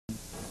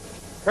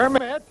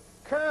Kermit!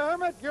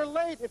 Kermit, you're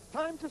late. It's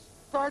time to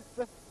start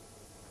the...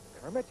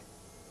 Kermit?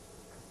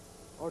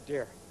 Oh,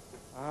 dear.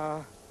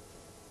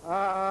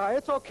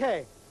 It's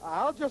okay.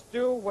 I'll just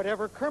do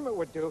whatever Kermit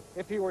would do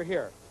if he were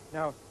here.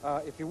 Now,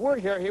 if he were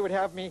here, he would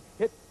have me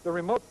hit the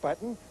remote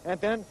button,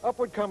 and then up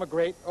would come a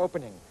great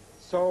opening.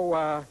 So,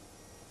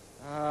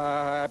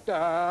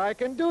 I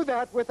can do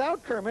that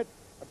without Kermit.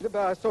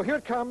 So here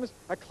comes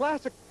a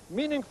classic,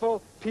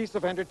 meaningful piece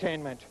of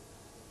entertainment.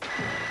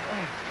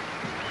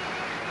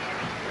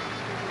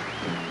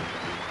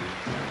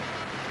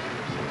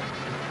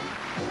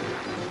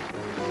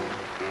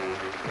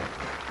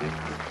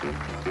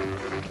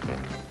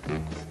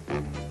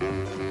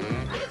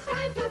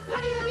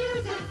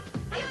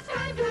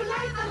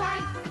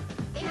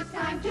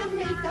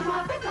 The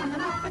Muppets on the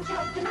Muppet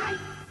Show tonight.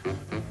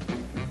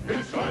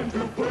 It's time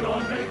to put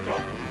on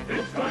makeup.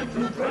 It's time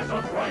to dress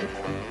up right.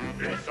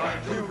 It's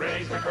time to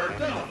raise the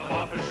curtain on the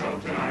Muppet Show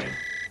tonight.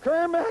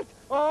 Kermit!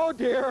 Oh,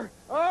 dear.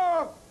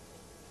 Oh!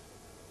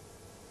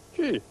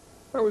 Gee,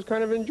 I was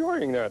kind of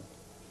enjoying that.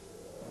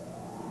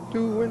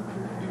 To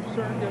introduce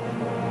our guest.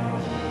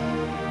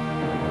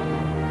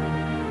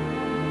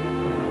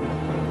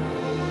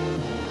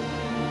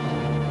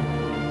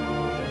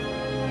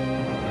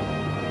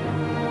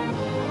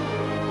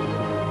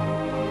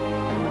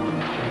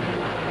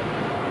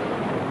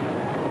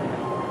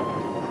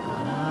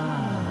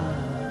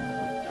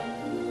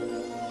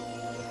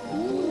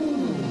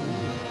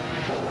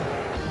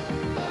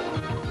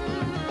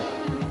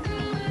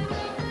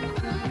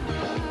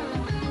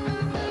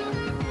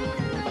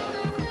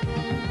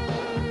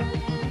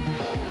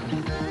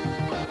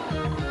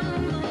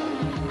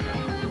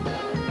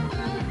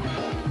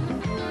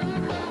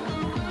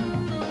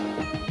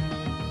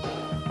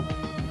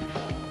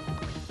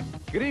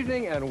 Good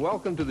evening and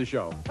welcome to the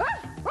show.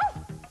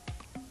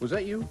 Was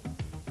that you?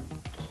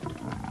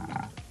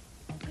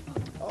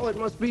 Oh, it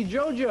must be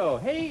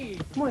JoJo. Hey,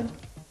 come on.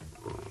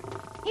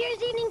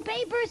 Here's evening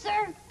paper,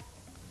 sir.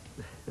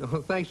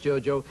 Oh, thanks,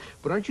 JoJo.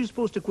 But aren't you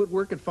supposed to quit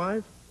work at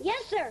 5?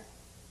 Yes, sir.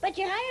 But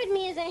you hired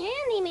me as a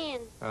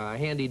handyman.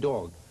 Handy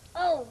dog.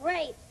 Oh,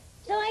 right.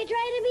 So I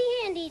try to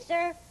be handy,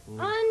 sir.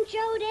 On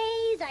show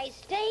days, I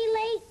stay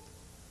late.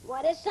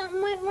 What if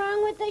something went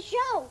wrong with the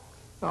show?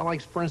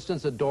 Like, for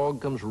instance, a dog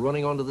comes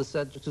running onto the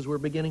set just as we're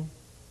beginning.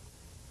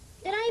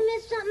 Did I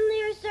miss something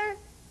there, sir?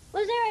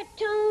 Was there a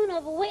tone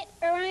of wit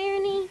or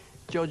irony?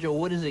 JoJo,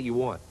 what is it you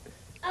want?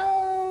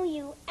 Oh,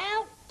 you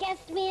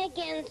outguessed me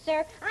again,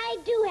 sir. I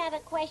do have a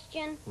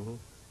question.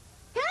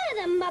 How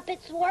do the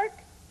Muppets work?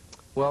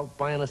 Well,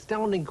 by an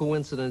astounding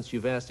coincidence,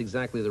 you've asked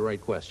exactly the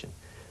right question.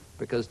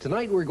 Because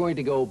tonight we're going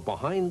to go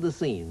behind the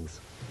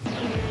scenes.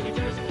 It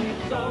just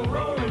keeps on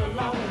rolling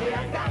along. Yeah,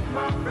 I got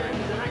my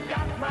friends and I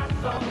got my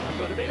song. I'm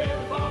gonna be there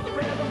for the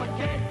rhythm. I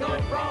can't go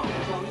wrong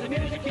as long as the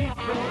music keeps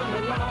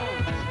rolling along.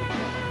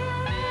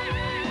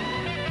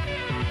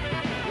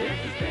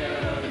 It's the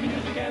spirit of the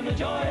music and the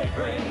joy it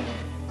brings.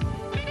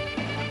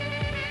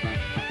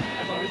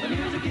 As long as the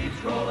music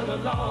keeps rolling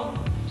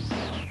along.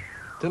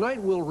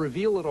 Tonight we'll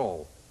reveal it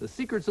all. The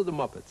secrets of the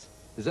Muppets.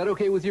 Is that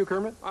okay with you,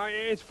 Kermit?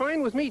 It's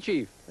fine with me,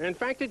 Chief. In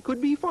fact, it could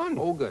be fun.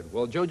 Oh, good.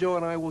 Well, JoJo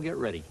and I will get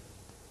ready.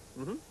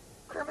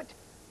 Kermit,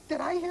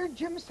 did I hear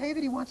Jim say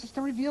that he wants us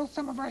to reveal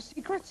some of our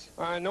secrets?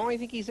 No, I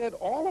think he said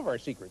all of our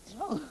secrets.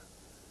 Oh.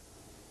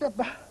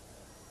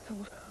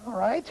 All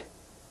right.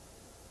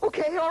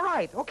 Okay, all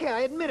right. Okay,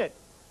 I admit it.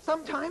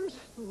 Sometimes,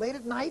 late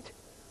at night,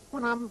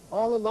 when I'm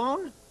all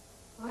alone,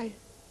 I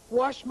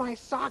wash my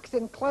socks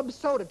in club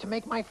soda to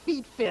make my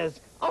feet fizz.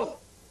 Oh,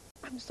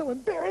 I'm so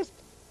embarrassed.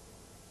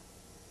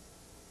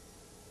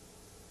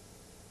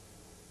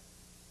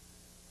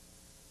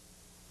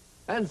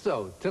 And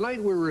so,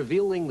 tonight we're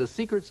revealing the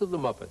secrets of the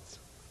Muppets.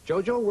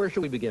 JoJo, where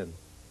shall we begin?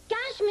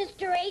 Gosh,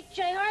 Mr. H,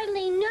 I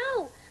hardly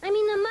know. I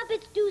mean, the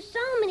Muppets do so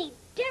many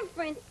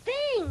different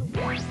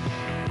things.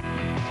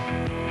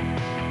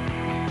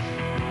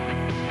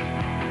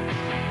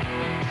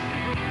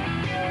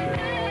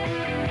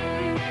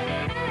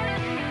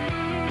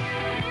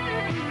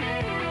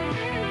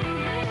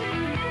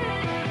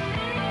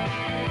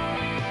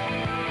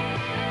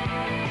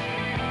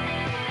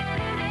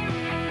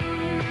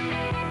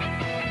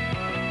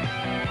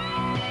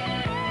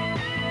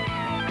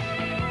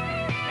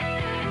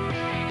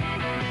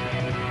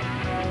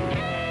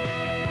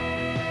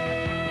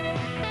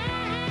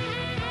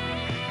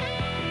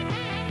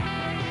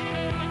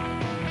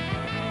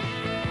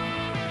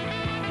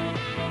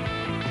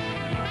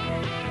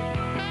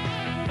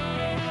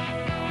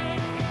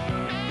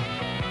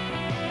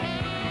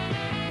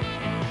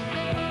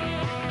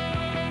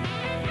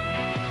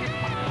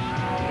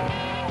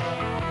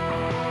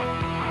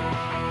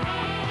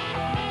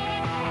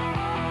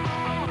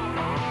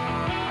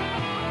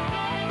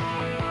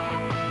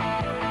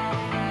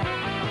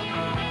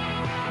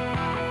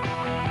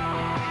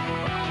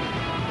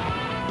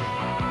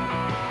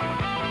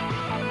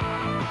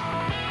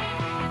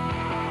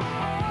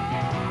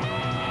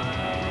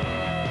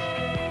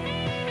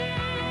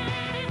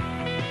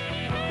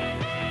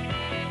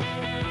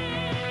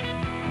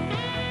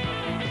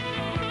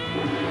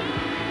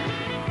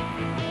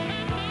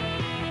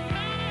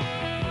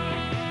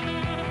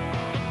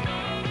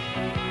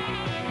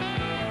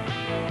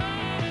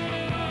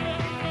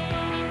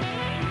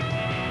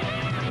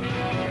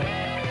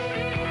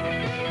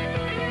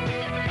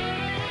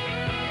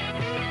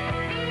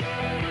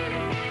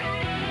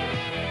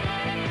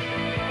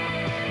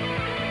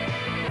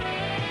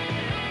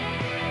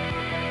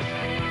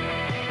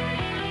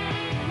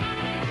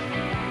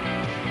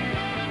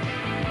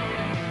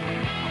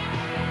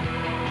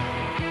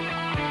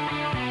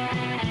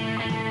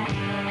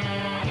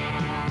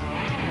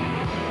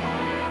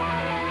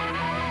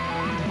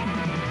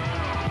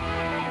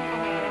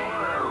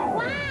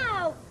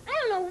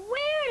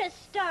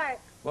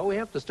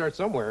 start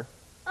somewhere.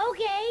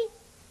 Okay.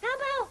 How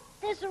about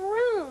this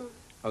room?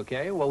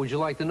 Okay, what would you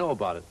like to know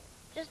about it?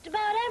 Just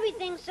about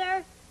everything,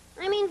 sir.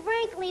 I mean,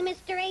 frankly,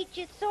 Mr. H,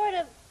 it's sort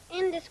of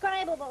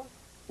indescribable.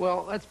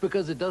 Well, that's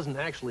because it doesn't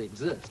actually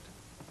exist.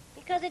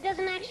 Because it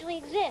doesn't actually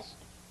exist.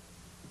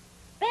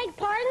 Beg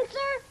pardon,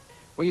 sir?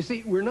 Well, you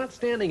see, we're not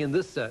standing in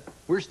this set.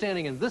 We're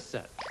standing in this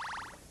set.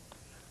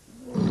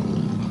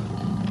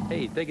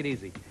 Hey, take it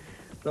easy.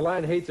 The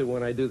lion hates it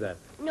when I do that.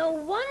 No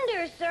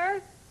wonder,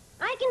 sir.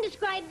 I can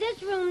describe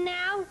this room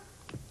now.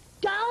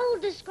 Dull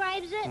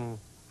describes it.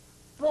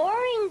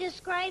 Boring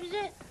describes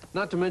it.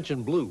 Not to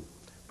mention blue.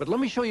 But let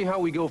me show you how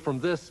we go from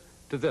this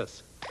to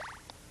this.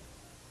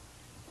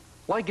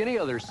 Like any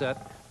other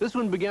set, this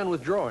one began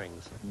with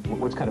drawings.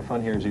 What's kind of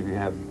fun here is if you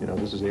have, you know,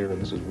 this is air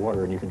and this is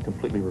water, and you can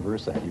completely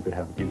reverse that. You could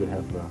have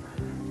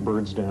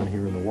birds down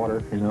here in the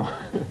water, you know,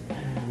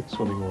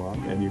 swimming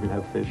along, and you could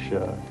have fish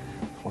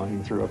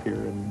flying through up here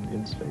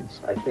in space.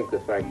 I think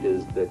the fact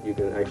is that you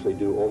can actually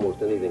do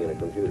almost anything in a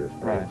computer.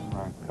 Right.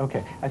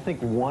 Okay. I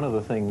think one of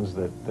the things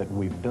that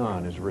we've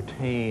done is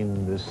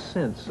retain this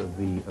sense of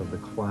the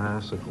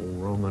classical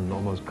Roman,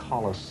 almost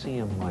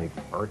Colosseum-like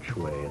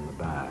archway in the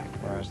back.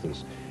 There's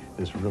this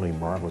really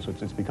marvelous,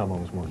 it's become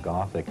almost more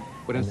Gothic.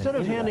 But instead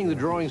of handing the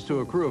drawings to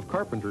a crew of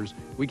carpenters,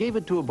 we gave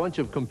it to a bunch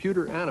of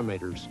computer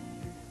animators.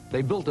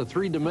 They built a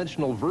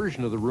three-dimensional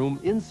version of the room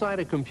inside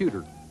a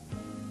computer.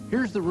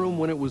 Here's the room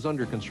when it was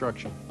under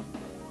construction.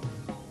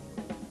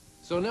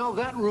 So now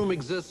that room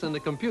exists in the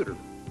computer.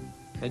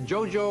 And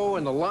JoJo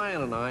and the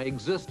lion and I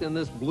exist in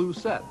this blue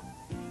set.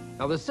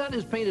 Now the set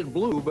is painted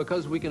blue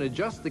because we can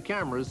adjust the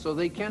cameras so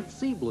they can't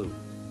see blue.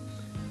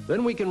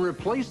 Then we can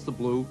replace the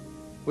blue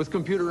with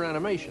computer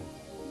animation.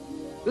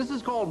 This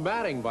is called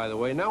matting, by the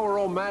way. Now we're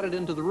all matted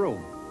into the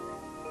room.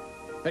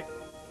 Hey,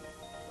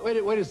 wait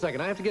a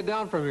second. I have to get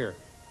down from here.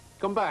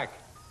 Come back.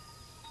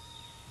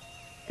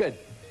 Good.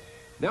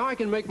 Now I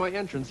can make my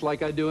entrance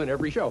like I do in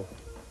every show.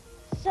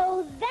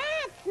 So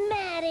that's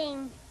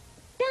matting.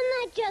 Doesn't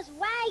that just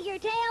wag your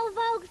tail,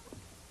 folks?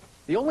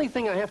 The only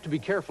thing I have to be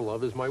careful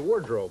of is my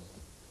wardrobe.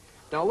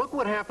 Now look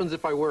what happens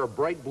if I wear a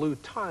bright blue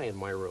tie in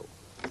my room.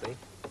 See?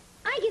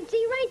 I can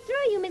see right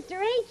through you,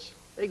 Mr. H.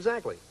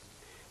 Exactly.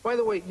 By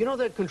the way, you know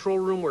that control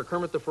room where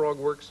Kermit the Frog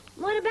works?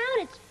 What about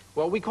it?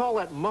 Well, we call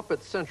that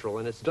Muppet Central,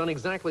 and it's done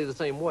exactly the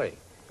same way.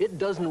 It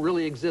doesn't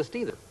really exist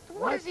either.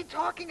 What is he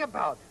talking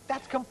about?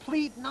 That's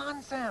complete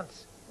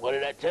nonsense. What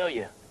did I tell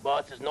you?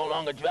 Boss is no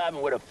longer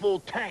driving with a full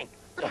tank.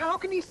 But how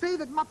can he say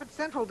that Muppet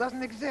Central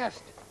doesn't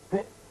exist?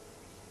 See?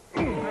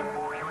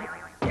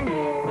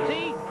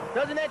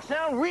 Doesn't that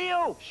sound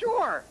real?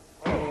 Sure.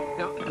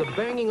 Now, the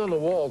banging on the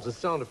walls is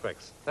sound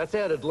effects. That's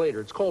added later.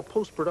 It's called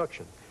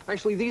post-production.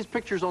 Actually, these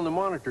pictures on the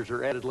monitors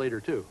are added later,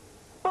 too.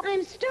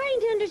 I'm starting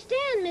to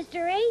understand,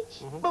 Mr.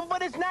 H.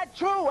 But it's not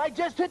true. I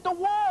just hit the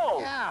wall.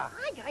 Yeah.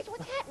 Hi, guys.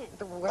 What's happening?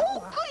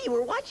 Well, Goody,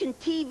 we're watching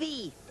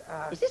TV.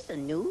 Is this the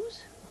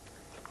news?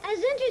 As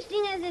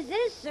interesting as this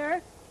is,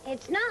 sir,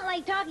 it's not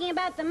like talking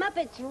about the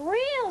Muppets'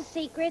 real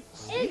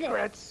secrets, is it?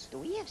 Secrets? Do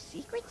we have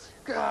secrets?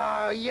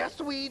 Yes,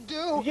 we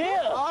do.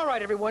 Yeah. All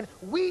right, everyone.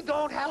 We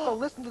don't have to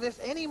listen to this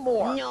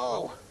anymore.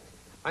 No.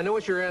 I know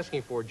what you're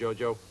asking for,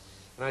 JoJo,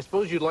 and I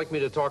suppose you'd like me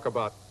to talk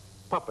about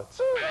puppets.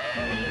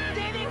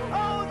 Did it?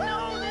 Oh,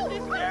 no,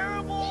 this is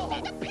terrible. He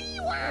said the P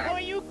word.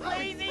 Are you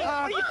crazy?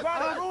 Are you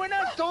trying to ruin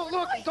us? Don't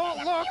look.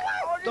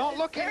 Don't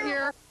look in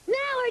here. Now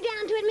we're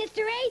down to it,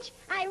 Mr. H.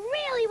 I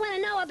really want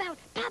to know about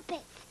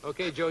puppets.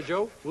 Okay,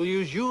 JoJo, we'll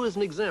use you as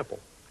an example.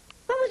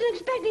 I wasn't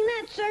expecting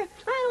that, sir.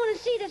 I want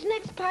to see this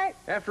next part.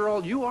 After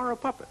all, you are a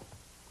puppet.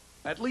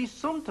 At least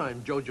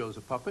sometimes JoJo's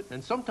a puppet,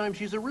 and sometimes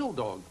she's a real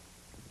dog.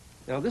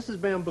 Now, this is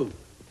Bamboo.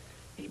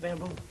 Hey,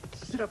 Bamboo,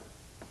 sit up.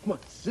 Come on,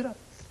 sit up.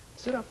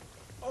 Sit up.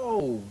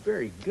 Oh,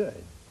 very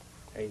good.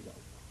 There you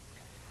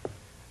go.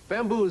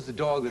 Bamboo is the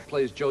dog that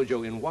plays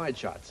JoJo in wide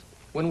shots.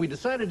 When we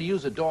decided to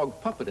use a dog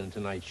puppet in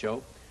tonight's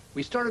show,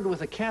 we started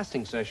with a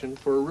casting session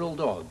for a real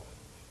dog.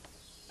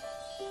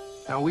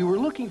 Now, we were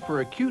looking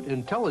for a cute,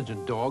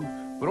 intelligent dog,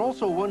 but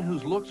also one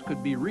whose looks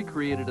could be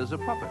recreated as a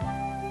puppet.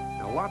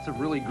 Now, lots of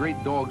really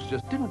great dogs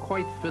just didn't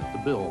quite fit the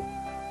bill.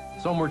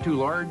 Some were too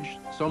large,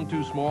 some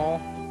too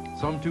small,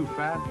 some too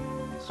fat,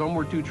 some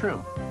were too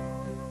trim.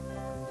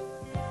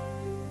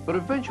 But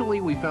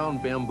eventually we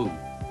found Bamboo,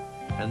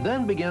 and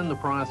then began the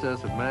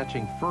process of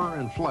matching fur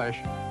and flesh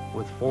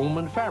with foam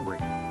and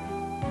fabric.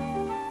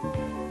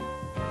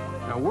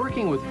 Now,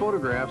 working with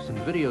photographs and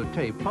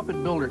videotape,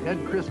 puppet builder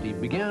Ed Christie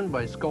began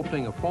by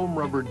sculpting a foam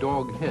rubber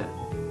dog head.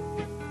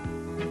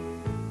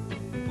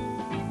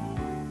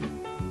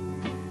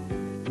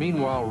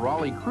 Meanwhile,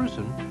 Raleigh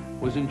Cruson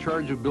was in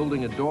charge of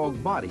building a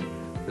dog body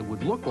that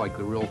would look like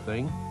the real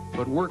thing,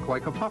 but work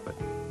like a puppet.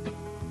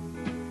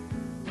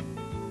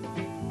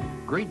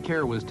 Great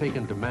care was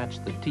taken to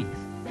match the teeth.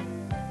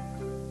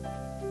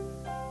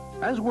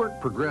 As work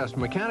progressed,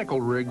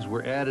 mechanical rigs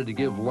were added to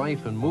give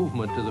life and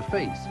movement to the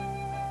face.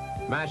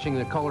 Matching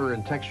the color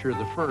and texture of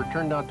the fur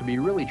turned out to be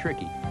really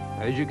tricky.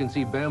 As you can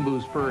see,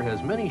 Bamboo's fur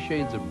has many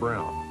shades of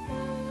brown.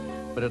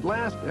 But at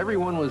last,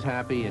 everyone was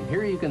happy, and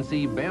here you can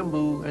see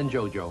Bamboo and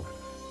JoJo.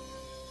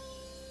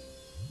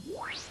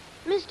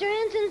 Mr.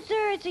 Henson,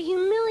 sir, it's a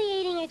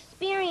humiliating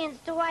experience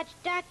to watch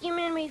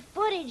documentary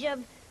footage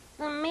of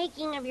the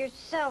making of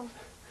yourself.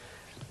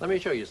 Let me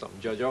show you something,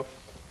 JoJo.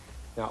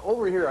 Now,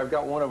 over here, I've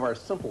got one of our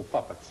simple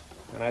puppets,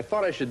 and I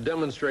thought I should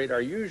demonstrate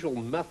our usual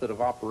method of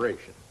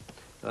operation.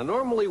 Now,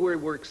 normally we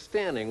work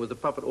standing with the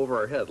puppet over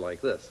our head like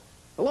this.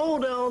 Hello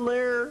down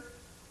there!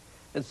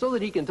 And so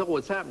that he can tell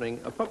what's happening,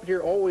 a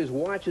puppeteer always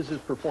watches his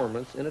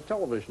performance in a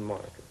television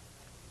monitor.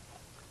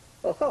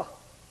 Oh,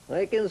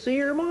 I can see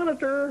your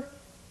monitor.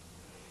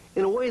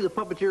 In a way, the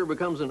puppeteer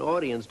becomes an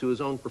audience to his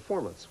own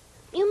performance.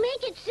 You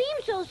make it seem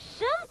so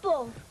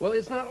simple. Well,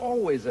 it's not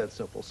always that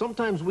simple.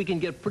 Sometimes we can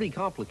get pretty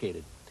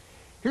complicated.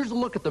 Here's a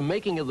look at the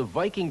making of the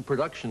Viking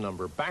production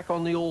number back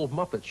on the old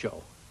Muppet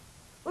show.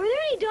 Were there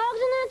any dogs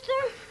in that,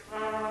 sir?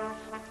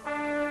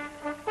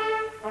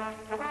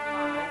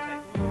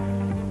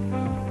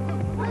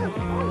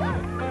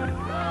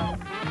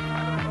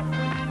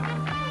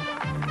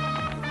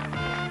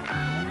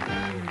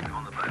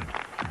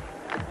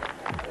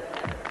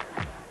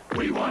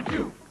 We want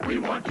you, we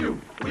want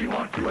you, we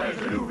want you as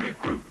a new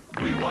recruit.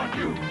 We want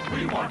you,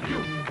 we want you,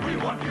 we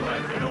want you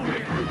as a new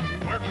recruit.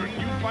 Where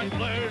can you find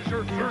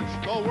pleasure?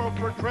 Search the world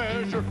for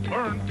treasure.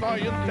 Learn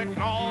science,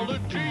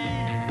 technology.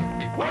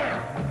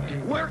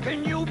 Where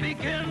can you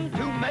begin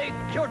to make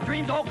your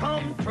dreams all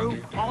come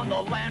true? On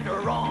the land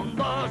or on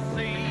the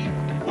sea?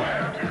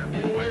 Where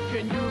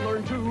can you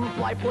learn to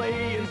fly,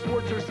 play in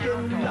sports or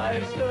skin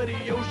dive, study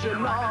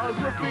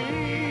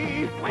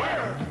oceanography?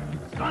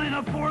 Sign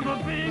up for the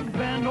big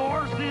band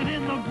or sit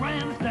in the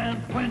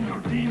grandstand when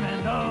your team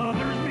and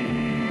others meet.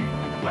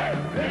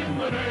 In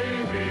the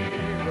Navy.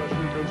 Yes,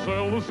 you can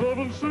sail the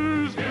 7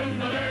 seas. In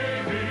the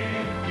Navy.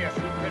 Yes,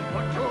 you can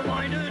put your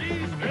mind at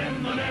ease.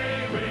 In the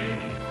Navy.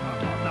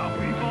 Come on now,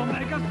 people,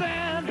 make a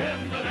stand.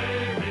 In the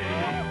Navy.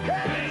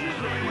 Can't you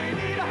see we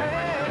need a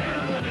hand?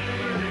 In the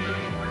Navy.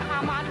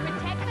 Come on,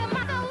 protect the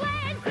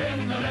motherland.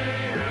 In the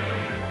Navy.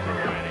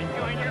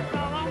 Join your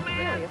fellow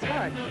man. It's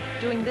hard.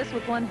 Doing this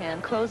with one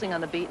hand, closing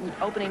on the beat, and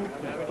opening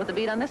with the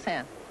beat on this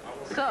hand.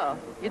 So,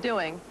 you're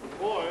doing...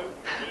 Boys,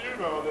 you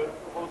know that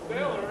a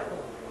sailor.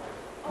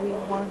 We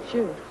want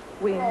you.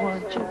 We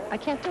want you. I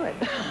can't do it.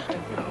 I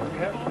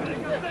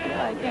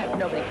can't.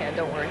 Nobody can.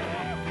 Don't worry.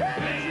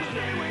 Can't you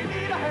see we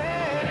need a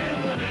hand?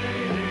 In the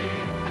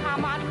Navy.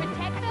 Come on,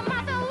 protect the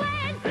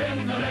motherland.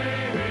 In the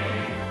Navy.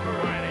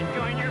 Right and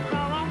join your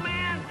fellow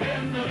man.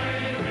 In the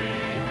Navy.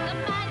 To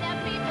find out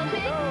people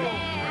missing.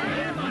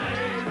 In the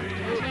Navy.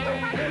 In the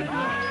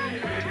Navy.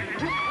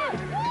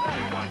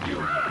 We want you.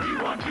 We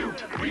want you.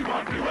 We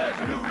want you as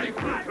a new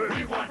recruit.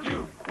 We want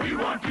you. We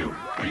want you.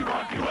 We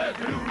want you as a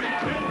new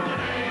recruit. In the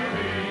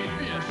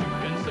Navy. Yes, you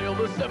can sail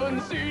the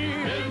 7 seas.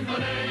 In the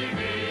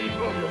Navy.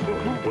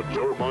 Put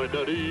your mind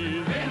at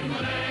ease. In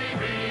the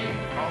Navy.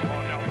 Come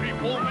on now,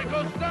 people, make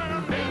a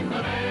stand. In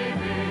the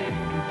Navy.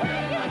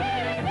 In the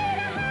Navy.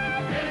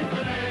 In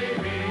the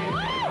Navy.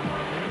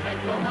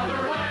 Protect the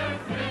motherland.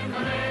 In the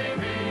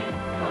Navy.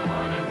 Come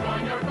on and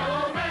join your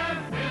fellow man.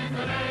 In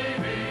the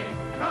Navy.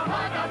 Come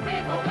on now,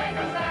 people, make a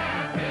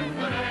stand. In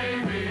the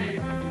Navy.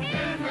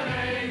 In the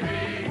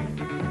Navy.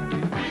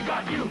 We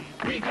got you.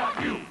 We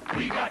got you.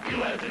 We got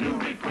you as a new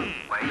recruit.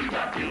 We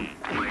got you.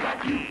 We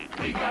got you.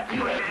 We got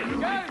you as a new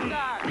recruit.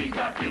 We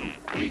got you.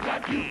 We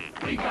got you.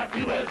 We got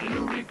you as a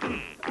new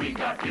recruit. We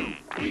got you.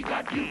 We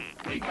got you.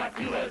 We got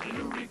you as a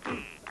new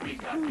recruit. We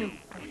got you.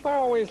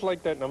 Always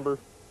liked that number.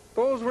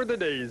 Those were the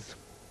days.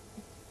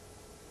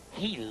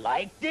 He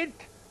liked it?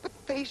 But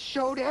they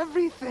showed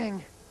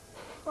everything.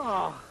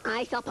 Oh.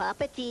 I saw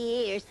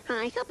puppeteers.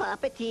 I saw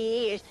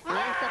puppeteers.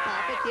 I saw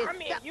puppeteers. Come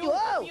here, you.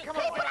 Whoa! Come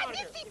Hey, on, but I come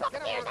did on. see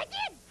puppeteers. I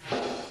did.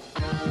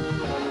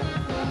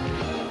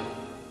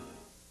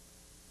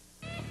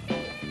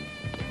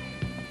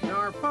 Now,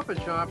 our puppet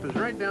shop is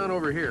right down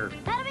over here.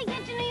 How do we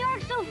get to New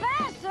York so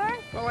fast, sir?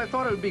 Well, I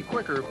thought it would be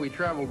quicker if we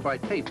traveled by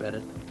tape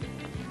edit.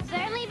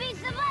 Certainly beats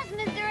the bus,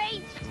 Mr.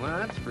 H. Well,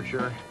 that's for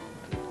sure.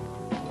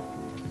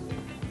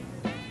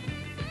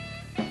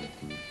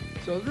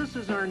 So this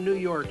is our New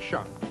York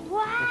shop.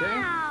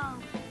 Wow.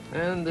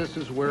 And this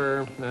is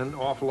where an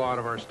awful lot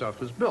of our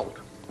stuff is built.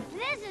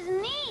 This is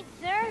neat,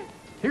 sir.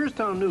 Here's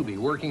Tom Newby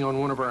working on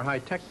one of our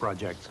high-tech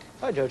projects.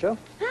 Hi, JoJo.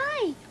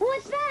 Hi,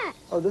 what's that?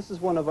 Oh, this is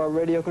one of our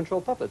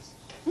radio-controlled puppets.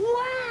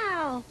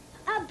 Wow,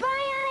 a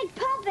bionic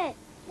puppet.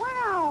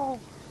 Wow.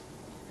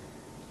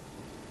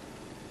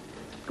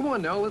 Come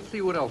on now, let's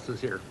see what else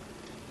is here.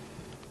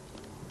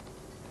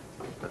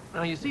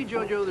 Now, you see,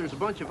 JoJo, there's a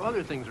bunch of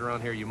other things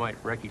around here you might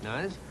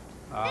recognize.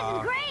 This is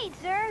great,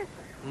 sir.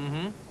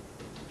 Mm-hmm.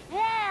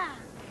 Yeah.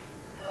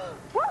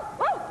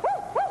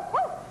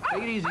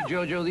 Take it easy,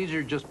 JoJo. These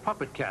are just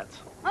puppet cats.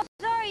 Oh,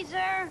 sorry,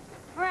 sir.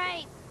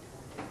 Right.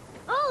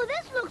 Oh,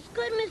 this looks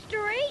good,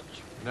 Mr.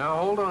 H. Now,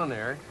 hold on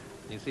there.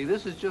 You see,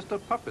 this is just a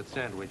puppet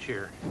sandwich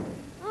here.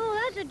 Oh,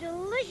 that's a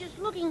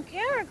delicious-looking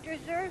character,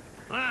 sir.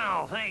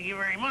 Well, thank you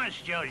very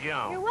much,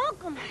 JoJo. You're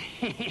welcome.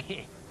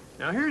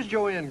 Now, here's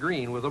Joanne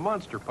Green with a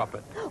monster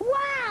puppet.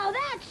 Wow,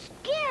 that's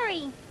scary.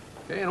 scary.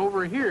 Okay, and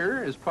over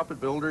here is puppet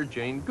builder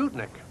Jane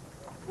Gutnick.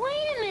 Wait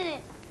a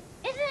minute.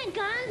 Isn't it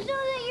Gonzo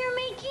that you're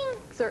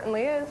making?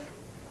 Certainly is.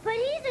 But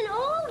he's an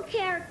old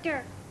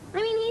character.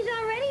 I mean, he's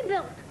already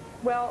built.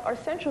 Well, our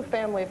central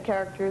family of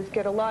characters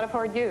get a lot of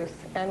hard use,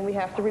 and we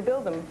have to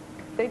rebuild them.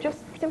 They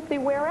just simply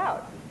wear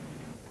out.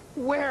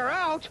 Wear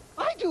out?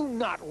 I do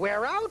not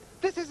wear out.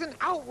 This is an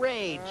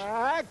outrage.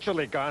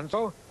 Actually,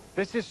 Gonzo,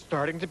 this is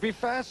starting to be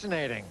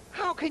fascinating.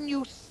 How can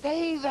you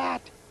say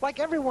that? Like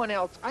everyone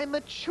else, I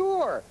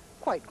mature.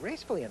 Quite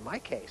gracefully in my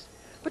case.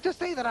 But to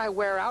say that I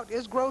wear out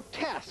is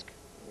grotesque.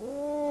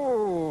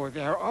 Ooh,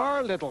 there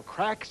are little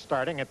cracks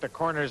starting at the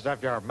corners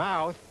of your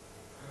mouth.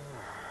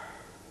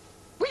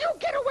 Will you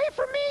get away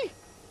from me?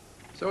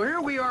 So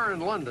here we are in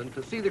London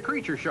to see the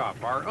Creature Shop,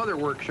 our other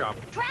workshop.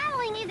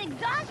 Traveling is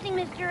exhausting,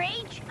 Mr.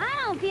 H. I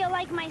don't feel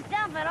like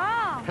myself at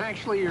all.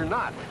 Actually, you're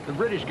not. The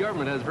British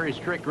government has very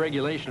strict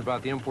regulation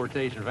about the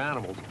importation of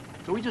animals.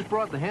 So we just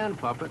brought the hand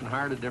puppet and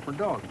hired a different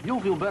dog. You'll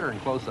feel better in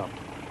close-up.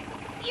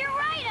 You're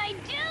right, I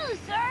do,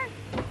 sir.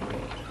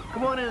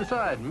 Come on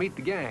inside and meet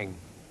the gang.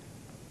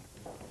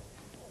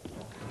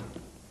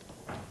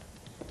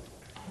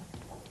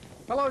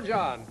 Hello,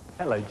 John.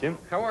 Hello, Jim.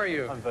 How are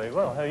you? I'm very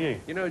well. How are you?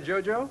 You know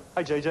Jojo?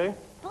 Hi, Jojo.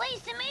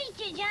 Pleased to meet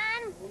you,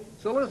 John.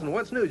 So listen,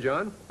 what's new,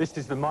 John? This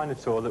is the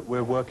Minotaur that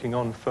we're working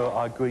on for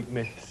our Greek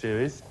myth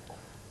series.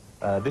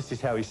 This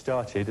is how he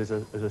started as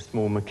a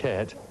small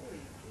maquette.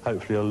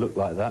 Hopefully he'll look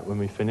like that when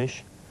we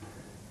finish.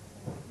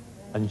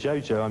 And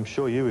Jojo, I'm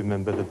sure you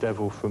remember the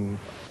devil from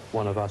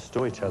one of our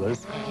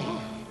storytellers.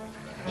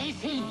 Is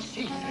he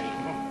cheating?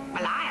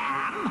 Well,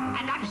 I am,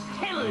 and I'm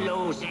still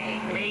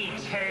losing. Me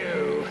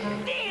too.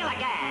 Deal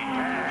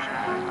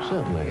again.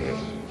 Certainly.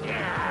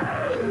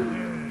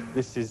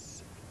 This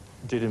is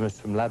Didymus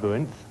from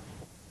Labyrinth.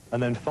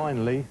 And then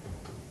finally,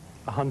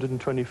 a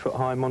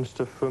 120-foot-high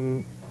monster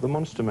from the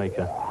Monster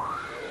Maker.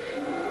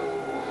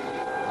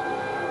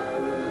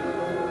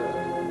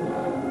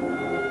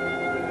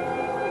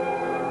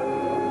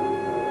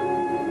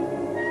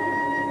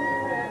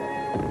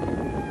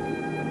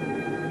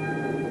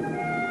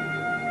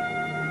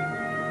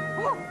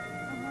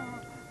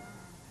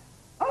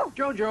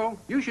 Jojo,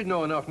 you should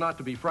know enough not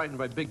to be frightened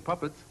by big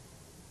puppets.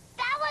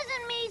 That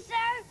wasn't me,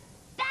 sir.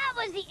 That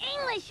was the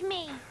English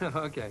me.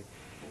 Okay.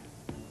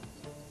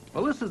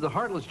 Well, this is the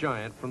Heartless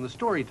Giant from the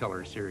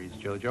Storyteller series,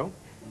 Jojo.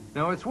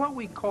 Now, it's what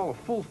we call a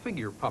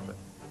full-figure puppet.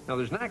 Now,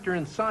 there's an actor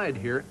inside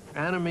here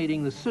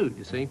animating the suit,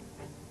 you see.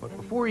 But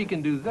before he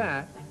can do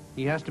that,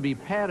 he has to be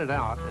padded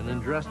out and then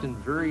dressed in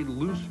very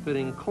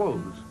loose-fitting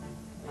clothes,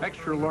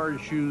 extra large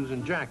shoes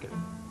and jacket.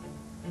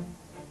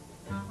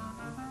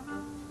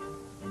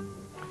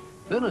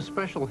 Then a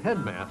special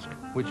head mask,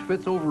 which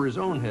fits over his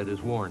own head,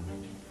 is worn.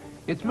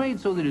 It's made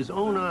so that his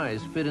own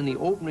eyes fit in the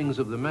openings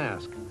of the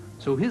mask,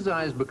 so his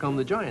eyes become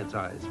the giant's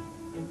eyes.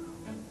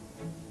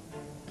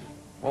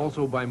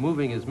 Also, by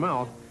moving his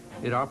mouth,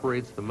 it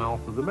operates the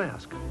mouth of the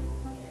mask.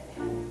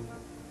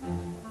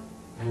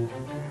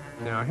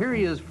 Now, here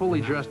he is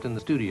fully dressed in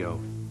the studio.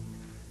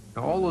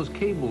 Now, all those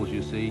cables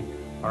you see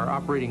are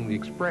operating the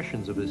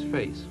expressions of his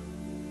face.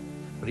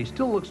 But he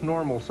still looks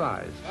normal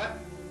size.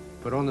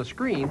 But on the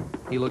screen,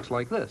 he looks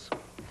like this.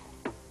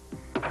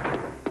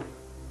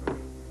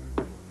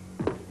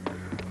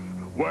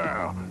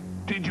 Where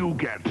did you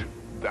get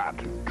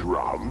that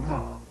drum?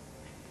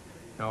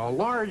 Now, a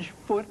large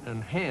foot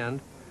and hand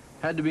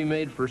had to be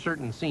made for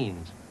certain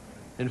scenes.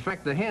 In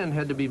fact, the hand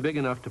had to be big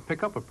enough to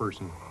pick up a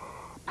person.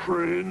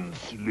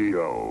 Prince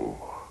Leo.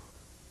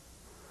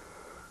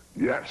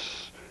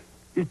 Yes,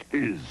 it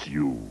is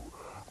you.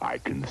 I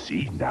can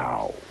see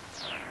now.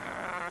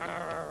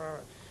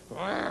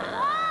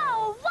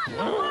 Oh, what in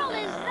the world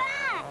is that?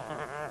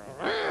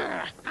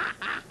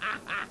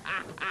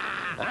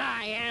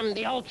 I am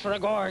the Ultra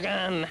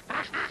Gorgon.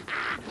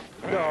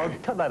 Dog,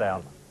 cut that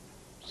out.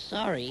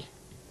 Sorry.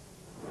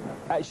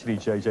 Actually,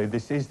 Jojo,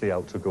 this is the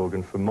Ultra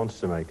Gorgon from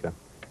Monster Maker.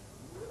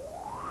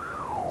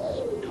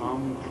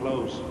 Come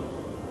closer.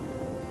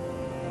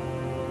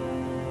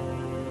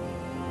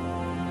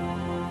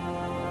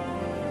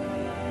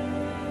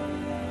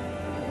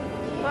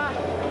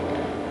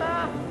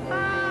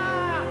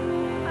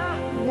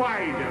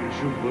 Why don't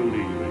you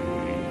believe in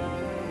me?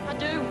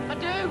 I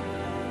do.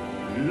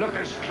 Look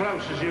as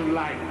close as you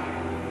like.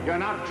 You're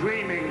not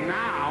dreaming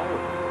now.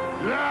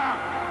 Look!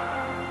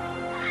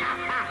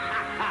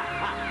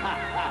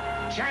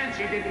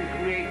 Chancey didn't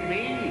create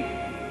me.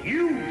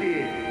 You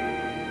did.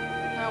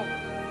 No.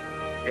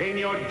 In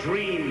your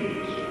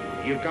dreams,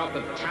 you've got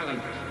the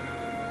talent.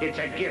 It's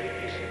a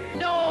gift.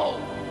 No!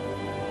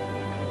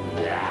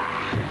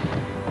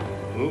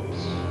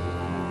 Oops.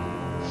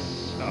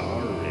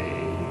 Sorry.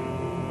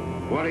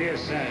 What do you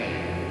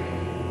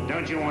say?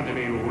 Don't you want to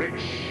be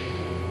rich?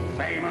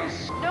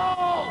 Famous?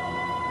 No!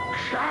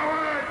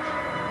 Coward!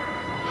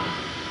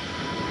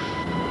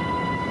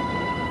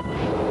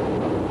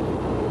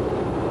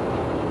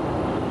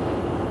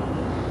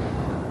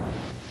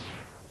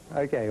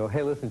 Okay, well,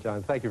 hey, listen,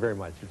 John, thank you very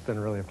much. It's been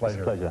really a pleasure.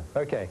 It's a pleasure.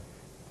 Okay.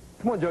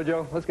 Come on,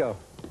 Jojo, let's go.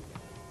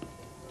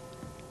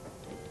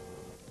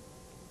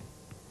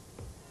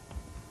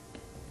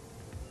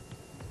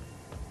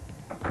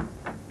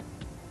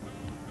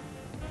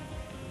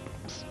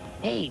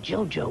 Hey,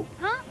 Jojo.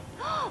 Huh?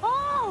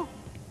 Oh!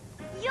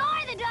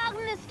 You're the dog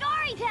from the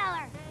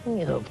storyteller.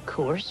 Yeah, of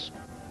course.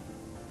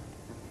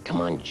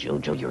 Come on,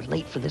 Jojo, you're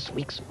late for this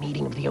week's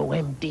meeting of the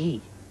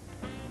OMD.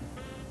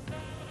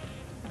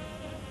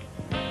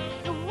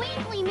 The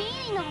weekly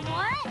meeting of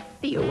what?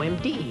 The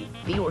OMD,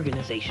 the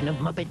Organization of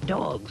Muppet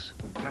Dogs.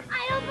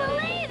 I don't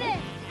believe it!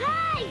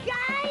 Hi,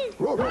 guys!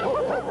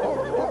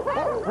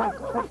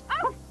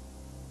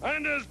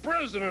 And as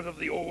president of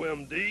the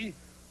OMD,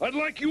 I'd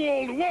like you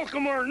all to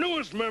welcome our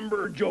newest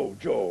member,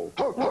 Jojo.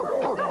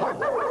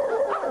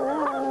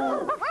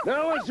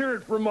 Now let's hear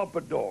it from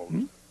Muppet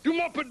Dogs. Do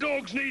Muppet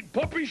Dogs need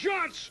puppy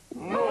shots?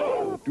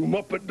 No. Do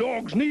Muppet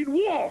Dogs need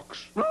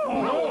walks?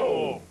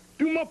 No.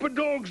 Do Muppet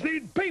Dogs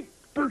need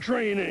paper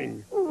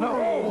training?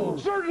 No.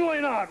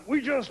 Certainly not.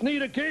 We just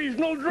need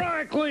occasional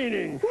dry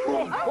cleaning.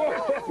 Come on,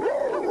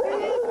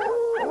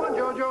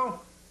 Jojo.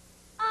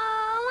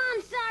 Oh,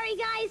 I'm sorry,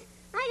 guys.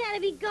 I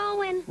gotta be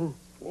going.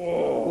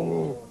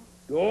 Oh,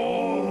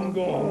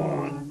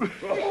 doggone.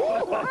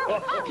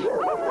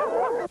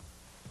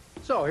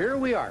 So here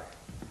we are.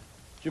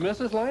 Did you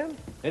miss us, Lion?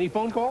 Any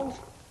phone calls?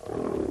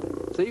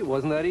 See,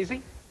 wasn't that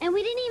easy? And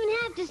we didn't even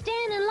have to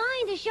stand in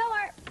line to show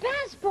our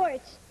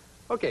passports.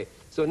 Okay,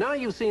 so now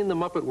you've seen the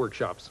Muppet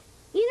workshops.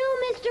 You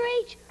know, Mr.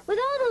 H, with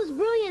all those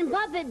brilliant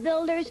puppet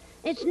builders,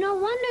 it's no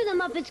wonder the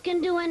Muppets can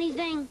do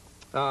anything.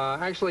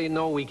 Actually,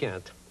 no, we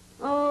can't.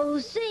 Oh,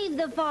 save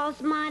the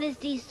false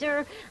modesty,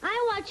 sir.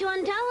 I watch you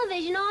on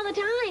television all the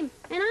time,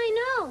 and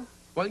I know.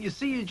 Well, you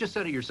see, you just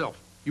said it yourself.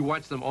 You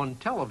watch them on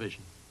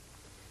television.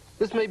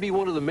 This may be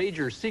one of the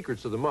major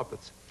secrets of the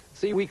Muppets.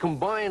 See, we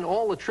combine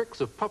all the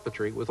tricks of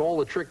puppetry with all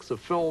the tricks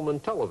of film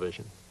and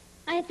television.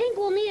 I think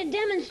we'll need a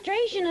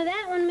demonstration of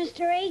that one,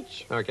 Mr.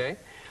 H. Okay.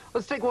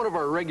 Let's take one of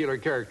our regular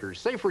characters.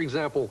 Say, for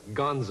example,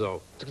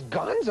 Gonzo.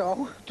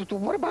 Gonzo?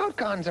 What about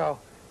Gonzo?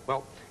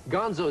 Well,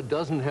 Gonzo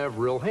doesn't have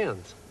real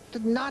hands.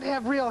 Did not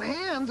have real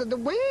hands?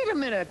 Wait a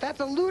minute. That's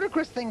a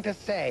ludicrous thing to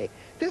say.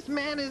 This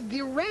man is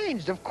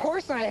deranged. Of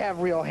course I have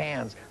real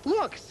hands.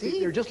 Look, see?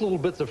 They're just little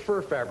bits of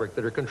fur fabric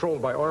that are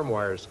controlled by arm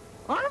wires.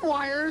 Arm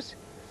wires?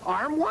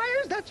 Arm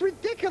wires? That's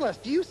ridiculous.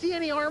 Do you see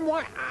any arm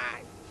wire?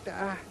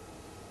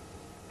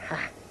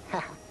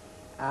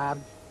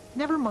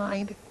 Never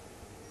mind.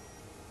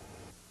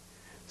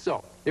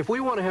 So, if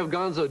we want to have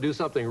Gonzo do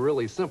something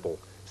really simple,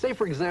 say,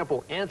 for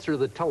example, answer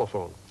the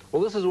telephone.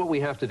 Well, this is what we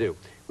have to do.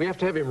 We have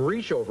to have him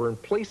reach over and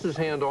place his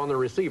hand on the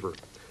receiver.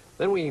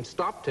 Then we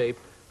stop tape,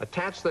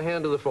 attach the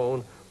hand to the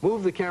phone,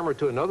 move the camera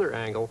to another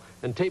angle,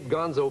 and tape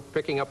Gonzo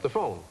picking up the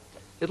phone.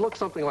 It looks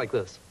something like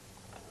this.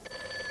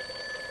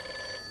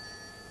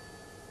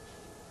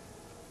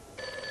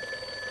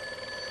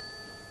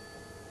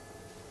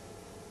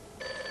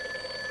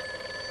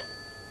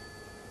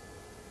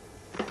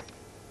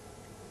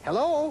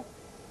 Hello?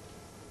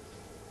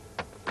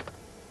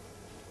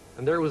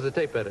 And there was the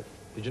tape edit.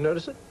 Did you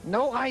notice it?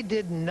 No, I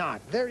did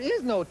not. There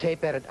is no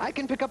tape edit. I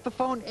can pick up the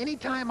phone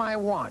anytime I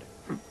want.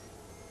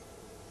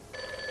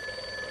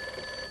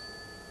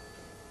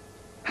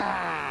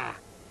 Ha!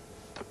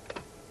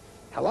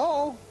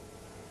 Hello?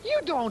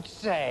 You don't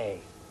say.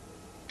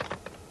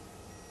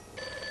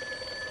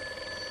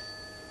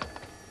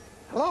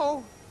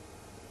 Hello?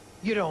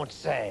 You don't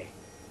say.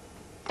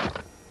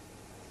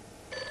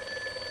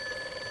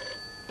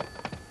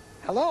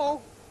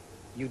 Hello?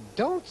 You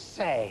don't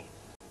say.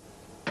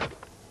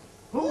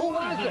 Who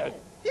was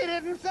it? You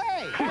didn't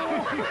say.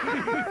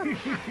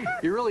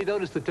 You really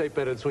notice the tape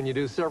edits when you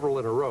do several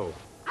in a row.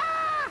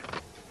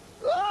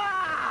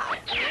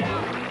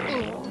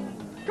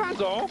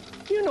 Gonzo,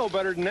 you know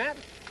better than that.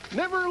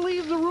 Never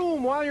leave the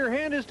room while your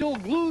hand is still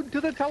glued to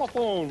the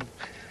telephone.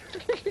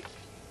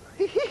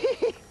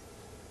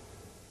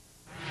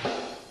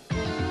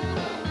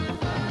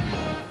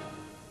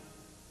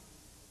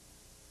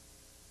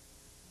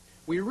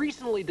 We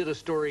recently did a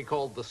story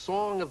called The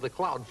Song of the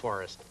Cloud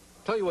Forest.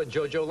 Tell you what,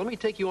 Jojo, let me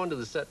take you onto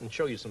the set and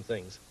show you some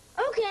things.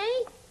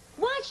 Okay.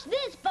 Watch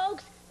this,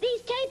 folks.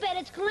 These tape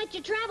edits can let you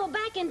travel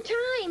back in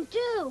time,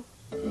 too.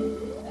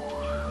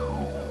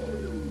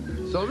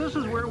 So this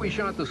is where we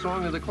shot The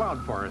Song of the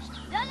Cloud Forest.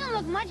 Doesn't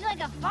look much like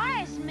a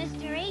forest,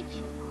 Mr. H.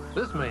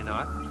 This may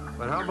not,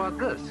 but how about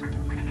this?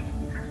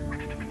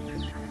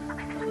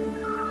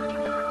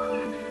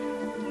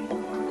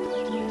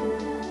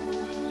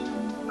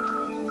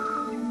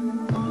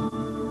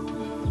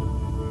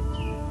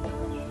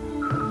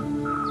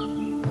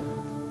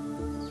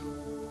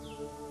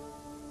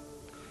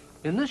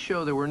 In this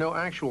show, there were no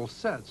actual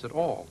sets at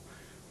all.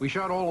 We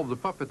shot all of the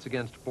puppets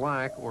against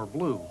black or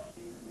blue.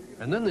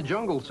 And then the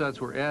jungle sets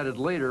were added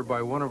later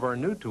by one of our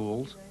new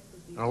tools,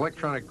 an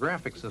electronic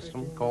graphic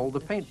system called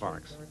the Paint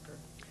Box.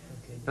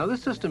 Now,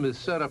 this system is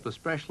set up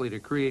especially to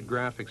create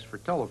graphics for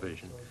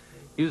television.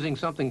 Using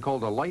something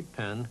called a light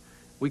pen,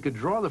 we could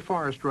draw the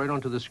forest right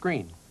onto the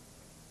screen.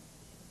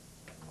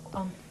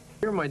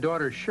 Here, my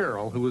daughter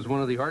Cheryl, who was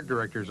one of the art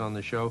directors on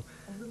the show,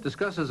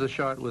 discusses a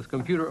shot with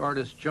computer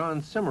artist John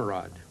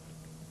Simmerod.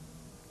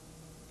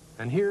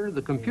 And here,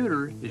 the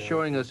computer is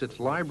showing us its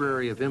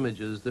library of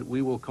images that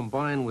we will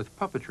combine with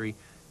puppetry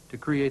to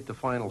create the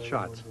final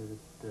shots.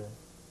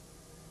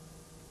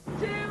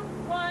 2,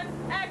 1,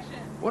 action!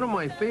 One of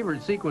my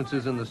favorite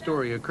sequences in the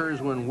story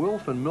occurs when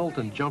Wilf and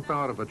Milton jump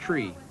out of a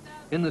tree.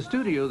 In the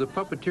studio, the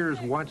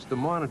puppeteers watch the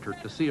monitor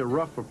to see a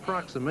rough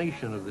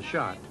approximation of the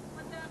shot.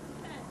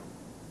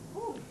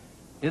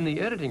 In the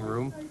editing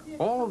room,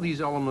 all of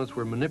these elements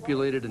were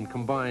manipulated and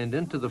combined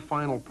into the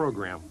final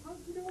program.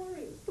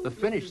 The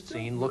finished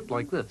scene looked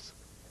like this.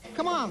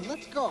 Come on,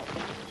 let's go.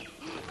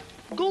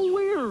 Go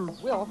where?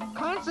 Will,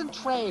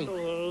 concentrate.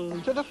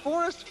 To the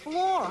forest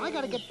floor. I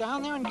gotta get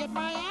down there and get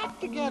my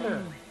act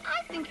together.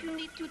 I think you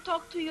need to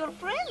talk to your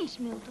friends,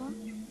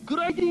 Milton. Good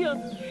idea.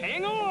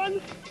 Hang on.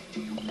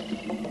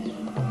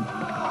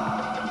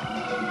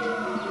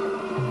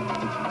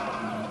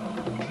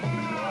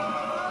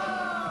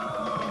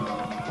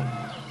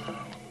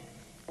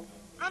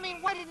 I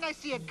mean, why didn't I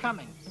see it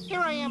coming? Here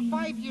I am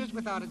 5 years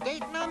without a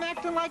date, and I'm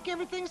acting like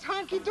everything's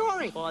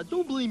honky-dory.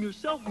 Don't blame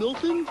yourself,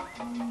 Milton.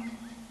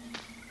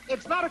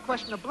 It's not a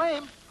question of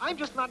blame. I'm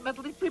just not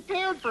mentally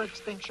prepared for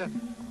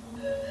extinction.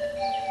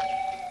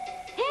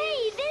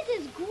 Hey, this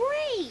is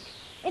great.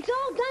 It's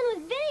all done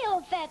with video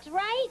effects,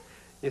 right?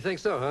 You think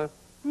so, huh?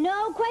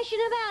 No question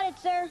about it,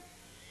 sir.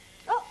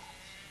 Oh,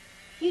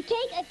 you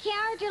take a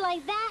character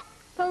like that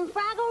from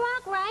Fraggle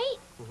Rock, right?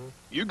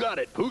 You got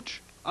it,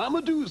 Pooch. I'm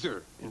a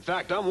doozer. In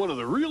fact, I'm one of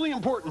the really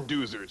important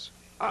doozers.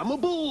 I'm a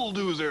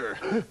bulldozer.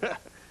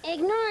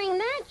 Ignoring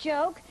that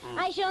joke,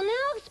 I shall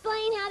now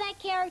explain how that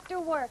character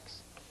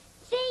works.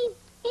 See,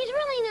 he's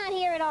really not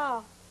here at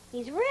all.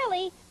 He's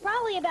really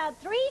probably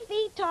about 3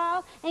 feet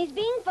tall, and he's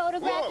being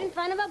photographed in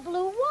front of a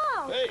blue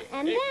wall. Hey,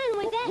 and then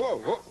with that...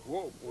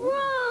 Whoa.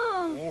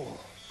 Wrong!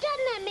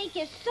 Doesn't that make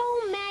you so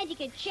mad you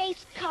could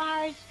chase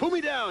cars? Pull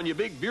me down, you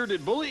big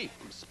bearded bully.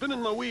 I'm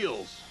spinning my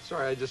wheels.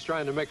 Sorry, I'm just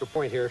trying to make a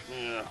point here.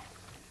 Yeah.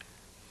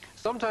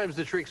 Sometimes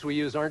the tricks we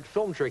use aren't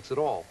film tricks at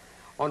all.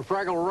 On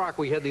Fraggle Rock,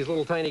 we had these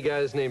little tiny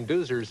guys named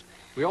Doozers.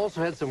 We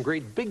also had some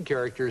great big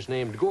characters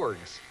named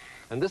Gorgs.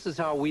 And this is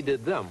how we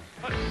did them.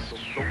 Everybody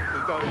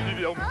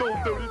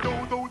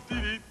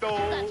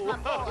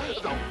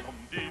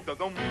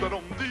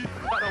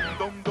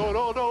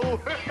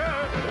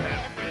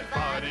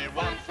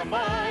wants some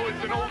more.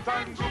 It's an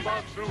old-time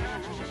Goobazoo.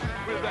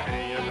 With a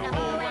hey and a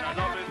ho, and I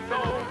love it so.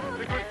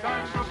 The good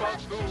time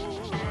Goobazoo.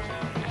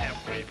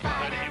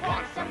 Everybody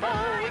wants some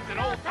more. It's an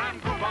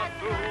old-time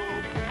Goobazoo.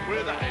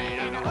 With a hey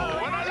and a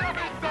ho, and I love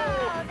it so.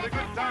 The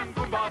good time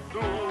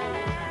Goobazoo.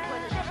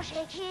 With a little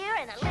shake here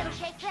and a little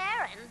shake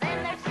there, and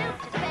then there's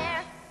soup to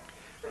spare.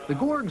 The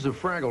Gorgs of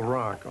Fraggle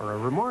Rock are a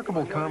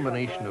remarkable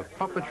combination of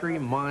puppetry,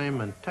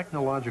 mime, and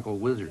technological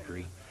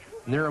wizardry,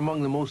 and they're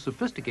among the most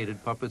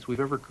sophisticated puppets we've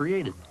ever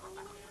created.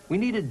 We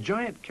needed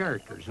giant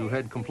characters who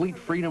had complete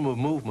freedom of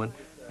movement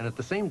and at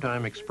the same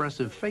time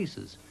expressive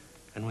faces,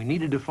 and we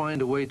needed to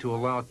find a way to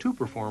allow 2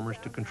 performers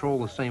to control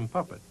the same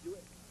puppet.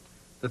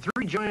 The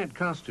 3 giant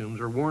costumes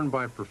are worn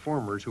by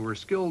performers who are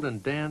skilled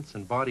in dance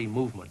and body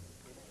movement.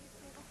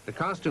 The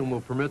costume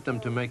will permit them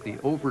to make the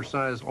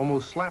oversized,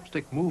 almost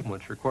slapstick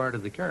movements required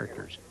of the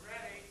characters.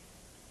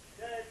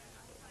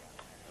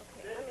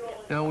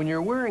 Now, when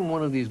you're wearing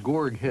one of these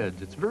Gorg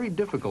heads, it's very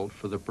difficult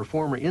for the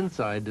performer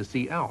inside to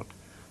see out.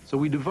 So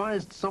we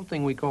devised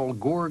something we call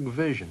Gorg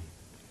Vision.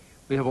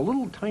 We have a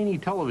little tiny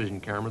television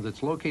camera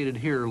that's located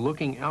here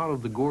looking out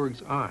of the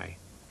Gorg's eye.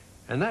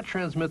 And that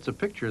transmits a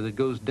picture that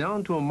goes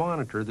down to a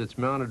monitor that's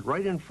mounted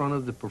right in front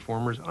of the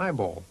performer's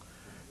eyeball.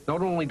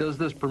 Not only does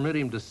this permit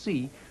him to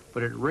see,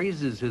 but it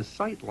raises his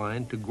sight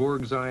line to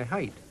Gorg's eye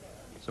height.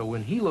 So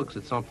when he looks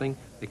at something,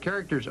 the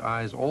character's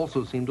eyes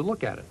also seem to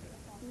look at it.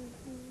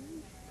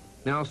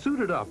 Now,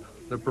 suited up,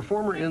 the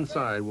performer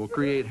inside will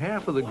create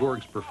half of the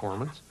Gorg's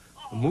performance,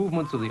 the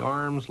movements of the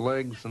arms,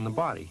 legs, and the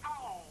body.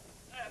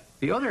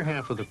 The other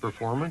half of the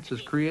performance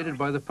is created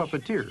by the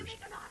puppeteers,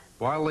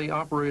 while they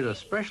operate a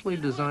specially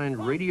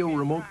designed radio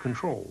remote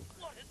control,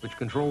 which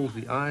controls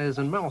the eyes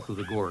and mouth of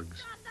the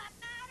Gorgs.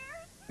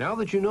 Now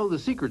that you know the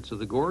secrets of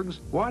the Gorgs,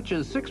 watch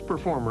as 6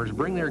 performers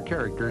bring their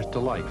characters to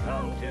life.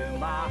 Come to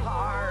my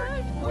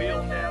heart,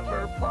 we'll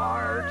never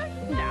part.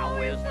 Now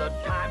is the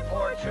time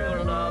for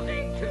true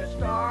loving to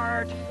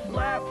start.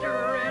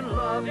 Laughter and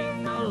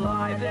loving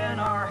alive in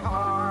our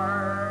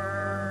hearts.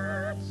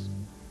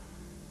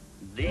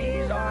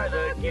 These are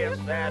the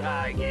gifts that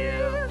I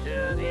give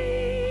to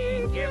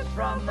thee, gifts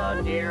from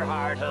the dear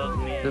heart of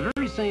me. The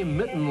very same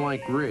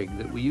mitten-like rig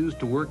that we used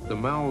to work the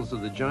mouths of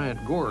the giant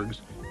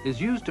Gorgs is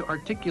used to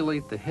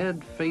articulate the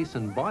head, face,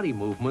 and body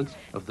movements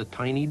of the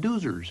tiny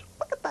Doozers.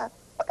 Look at the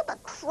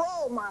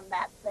chrome on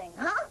that thing,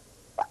 huh?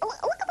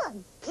 Look at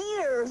the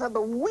gears and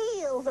the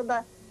wheels and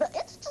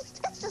it's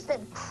just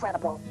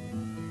incredible.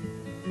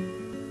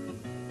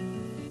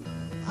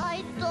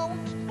 I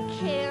don't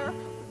care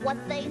what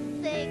they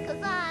say,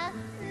 'cause I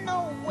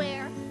know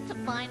where to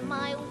find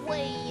my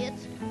way. It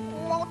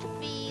won't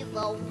be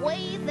the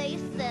way they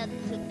said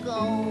to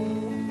go.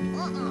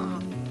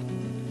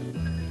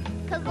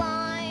 'Cause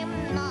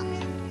I'm not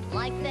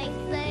like they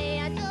say.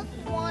 I just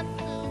want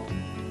to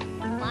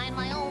find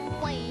my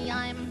own way.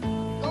 I'm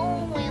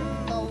going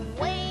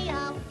the way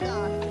I've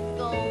got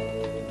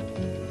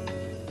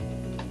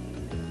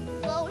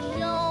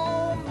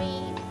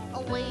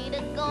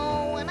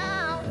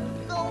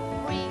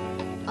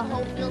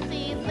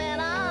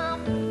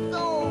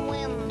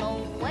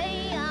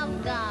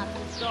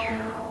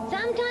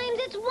Sometimes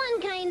it's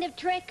one kind of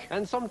trick.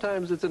 And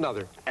sometimes it's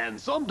another. And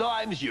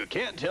sometimes you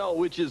can't tell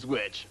which is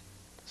which.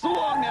 So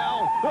long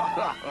now.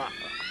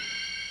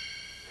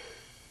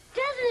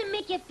 Doesn't it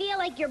make you feel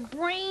like your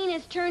brain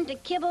has turned to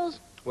kibbles?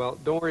 Well,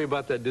 don't worry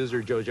about that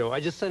doozer, Jojo. I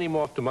just sent him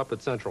off to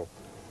Muppet Central.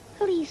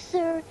 Please,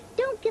 sir,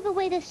 don't give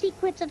away the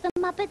secrets of the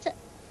Muppets.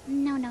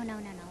 No.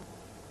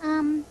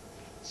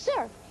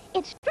 Sir,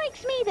 it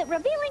strikes me that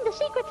revealing the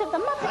secrets of the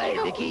Muppets...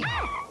 Hi, Vicky.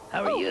 Ah!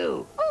 How are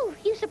you? Oh,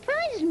 you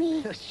surprised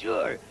me.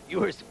 Sure. You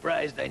were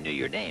surprised I knew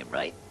your name,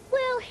 right?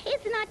 Well,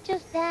 it's not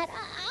just that.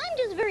 I'm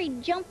just very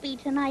jumpy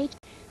tonight.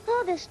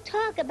 All this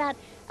talk about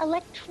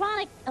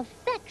electronic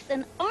effects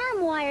and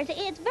arm wires,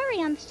 it's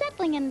very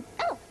unsettling and...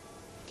 Oh,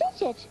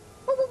 Digit,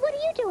 what are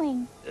you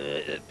doing?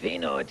 Pay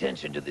no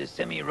attention to this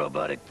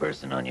semi-robotic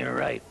person on your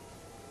right.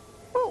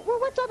 Well,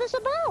 what's all this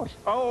about?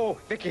 Oh,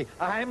 Vicky,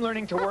 I'm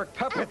learning to work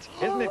puppets.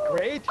 Isn't it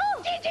great?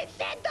 Oh, Digit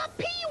said the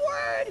P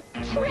word!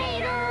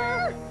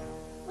 Traitor!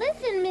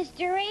 Listen,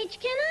 Mr. H,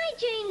 can I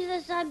change the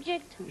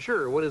subject?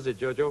 Sure, what is it,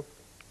 Jojo?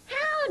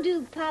 How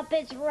do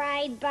puppets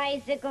ride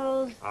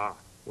bicycles? Ah,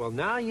 well,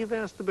 now you've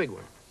asked the big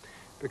one.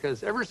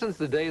 Because ever since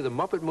the day the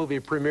Muppet movie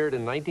premiered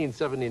in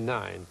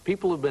 1979,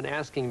 people have been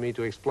asking me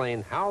to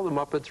explain how the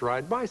Muppets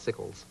ride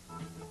bicycles.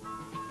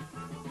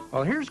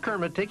 Well, here's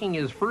Kermit taking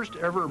his first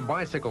ever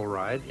bicycle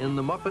ride in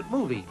the Muppet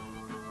movie.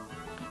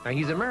 Now,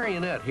 he's a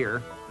marionette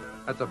here.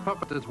 That's a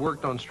puppet that's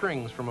worked on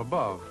strings from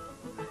above.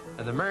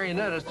 And the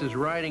marionettist is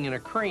riding in a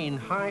crane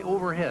high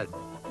overhead.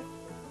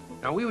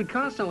 Now, we would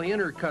constantly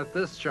intercut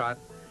this shot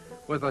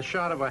with a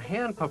shot of a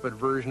hand puppet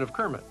version of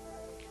Kermit.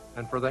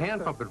 And for the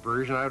hand puppet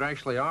version, I would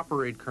actually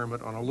operate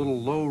Kermit on a little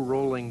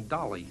low-rolling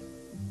dolly.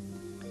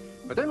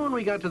 But then when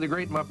we got to the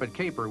Great Muppet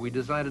Caper, we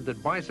decided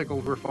that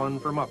bicycles were fun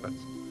for Muppets.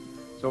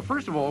 So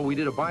first of all, we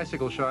did a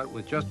bicycle shot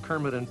with just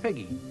Kermit and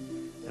Piggy.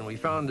 And we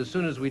found as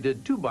soon as we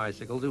did 2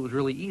 bicycles, it was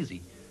really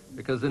easy,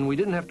 because then we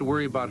didn't have to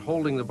worry about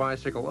holding the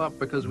bicycle up,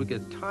 because we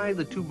could tie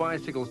the 2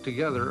 bicycles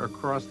together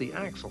across the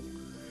axle.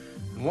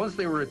 And once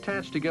they were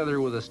attached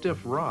together with a stiff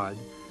rod,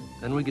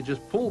 then we could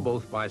just pull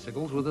both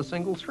bicycles with a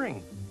single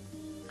string.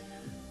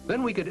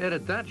 Then we could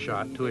edit that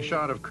shot to a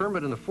shot of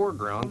Kermit in the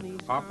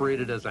foreground,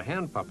 operated as a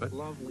hand puppet,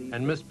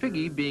 and Miss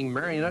Piggy being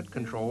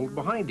marionette-controlled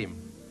behind him.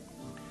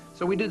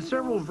 So we did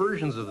several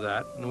versions of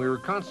that, and we were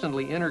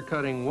constantly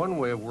intercutting one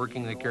way of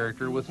working the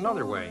character with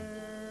another way.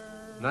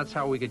 And that's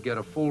how we could get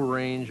a full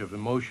range of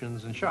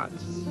emotions and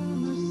shots.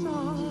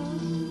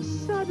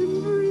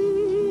 Sudden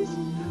breeze,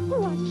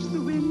 watch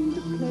the wind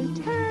play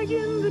tag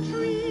in the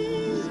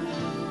trees.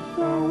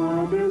 The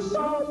world is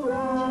so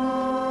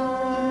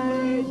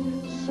bright,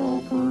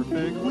 so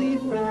perfectly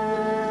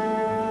fair.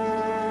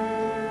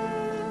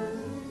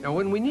 Now,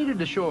 when we needed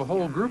to show a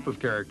whole group of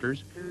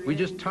characters, we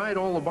just tied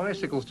all the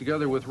bicycles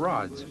together with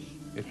rods.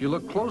 If you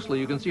look closely,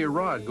 you can see a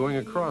rod going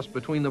across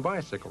between the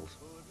bicycles.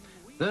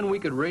 Then we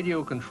could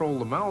radio control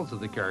the mouths of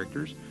the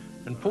characters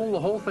and pull the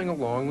whole thing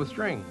along with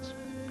strings.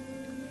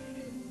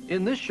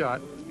 In this shot,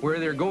 where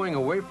they're going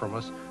away from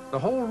us, the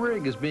whole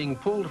rig is being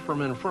pulled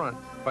from in front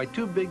by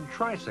 2 big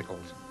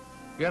tricycles.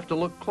 You have to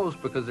look close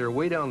because they're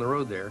way down the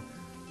road there,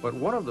 but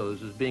one of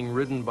those is being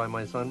ridden by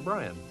my son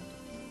Brian.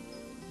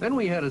 Then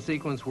we had a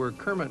sequence where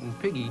Kermit and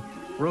Piggy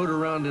rode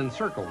around in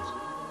circles,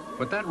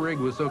 but that rig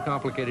was so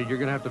complicated you're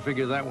going to have to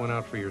figure that one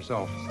out for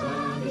yourself.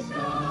 Starry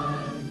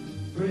sky,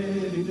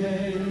 pretty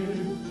day,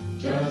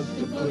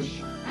 just a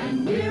push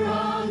and we're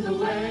on the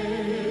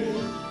way.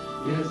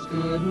 Yes,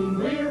 couldn't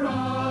we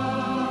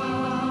ride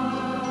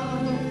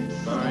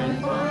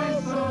side by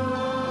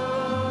side?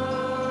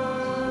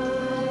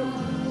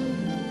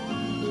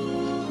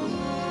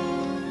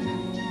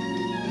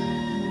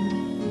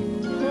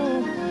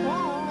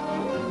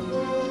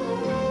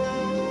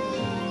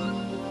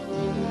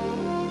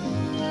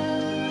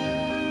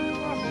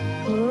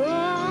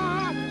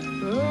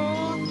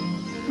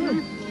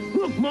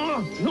 Look,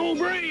 Ma, no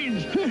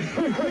brains.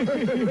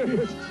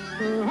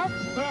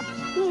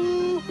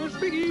 Ooh, there's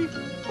Piggy.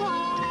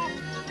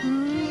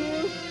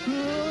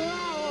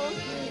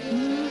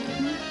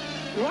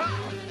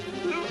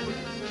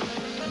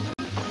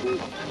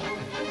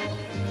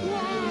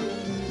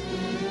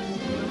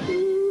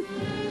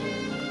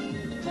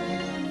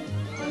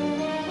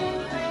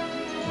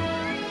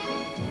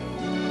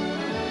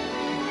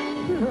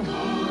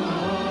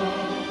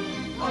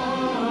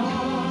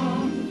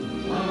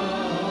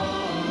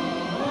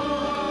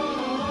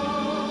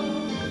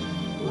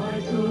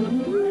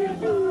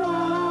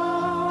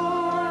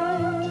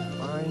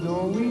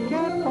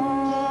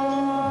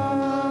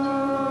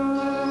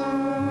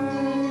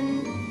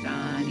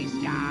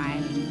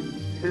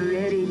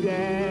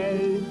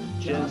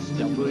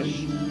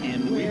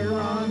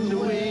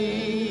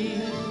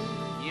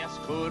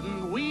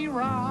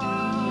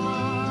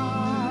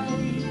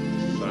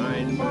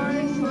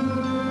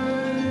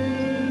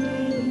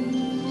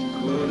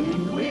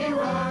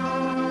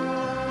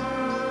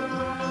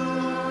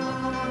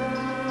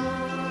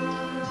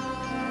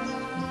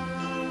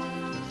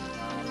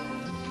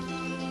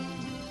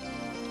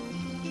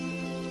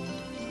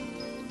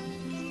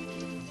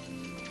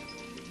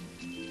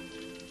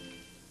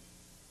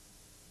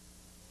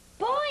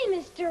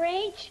 Mr.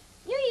 H.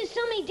 You use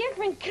so many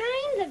different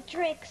kinds of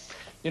tricks.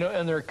 You know,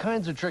 and there are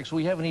kinds of tricks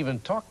we haven't even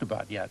talked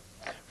about yet.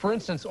 For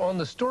instance, on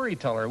the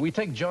Storyteller, we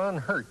take John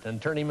Hurt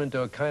and turn him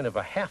into a kind of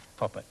a half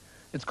puppet.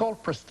 It's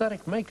called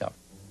prosthetic makeup.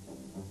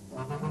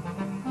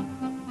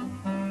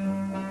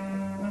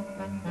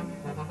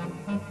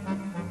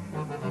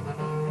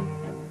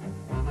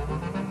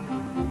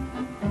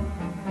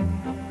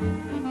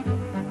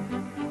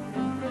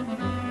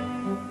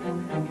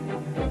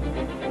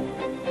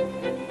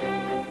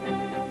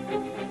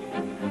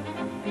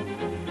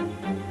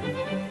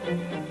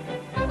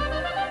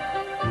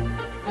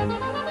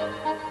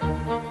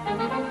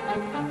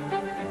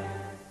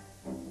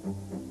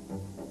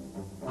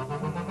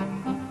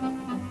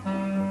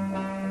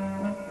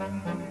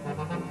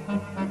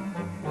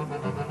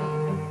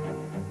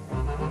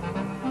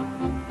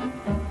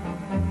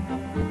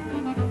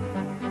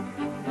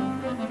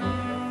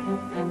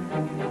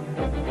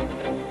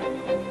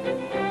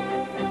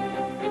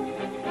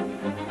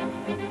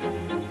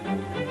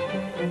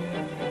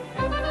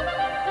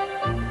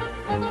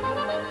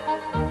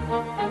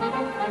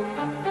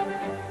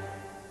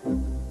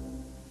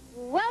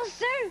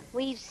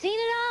 We've seen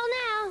it all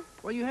now.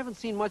 Well, you haven't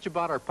seen much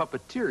about our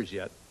puppeteers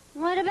yet.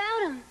 What about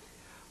them?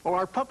 Well,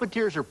 our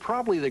puppeteers are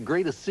probably the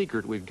greatest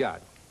secret we've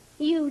got.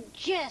 You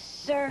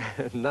jest, sir.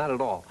 Not at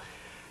all.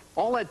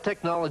 All that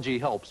technology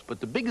helps, but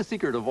the biggest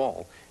secret of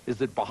all is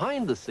that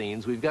behind the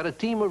scenes, we've got a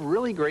team of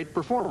really great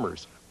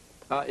performers.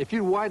 If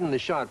you'd widen the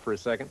shot for a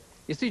second.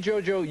 You see,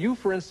 Jojo, you,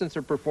 for instance,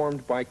 are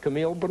performed by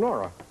Camille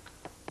Bonora.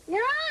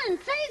 You're on.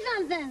 Say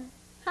something.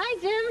 Hi,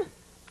 Tim.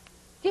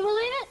 Do you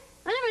believe it?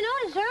 I never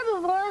noticed her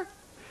before.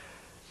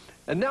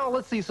 And now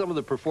let's see some of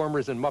the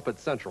performers in Muppet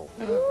Central.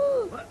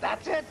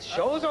 That's it.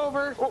 Show's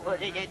over.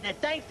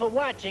 Thanks for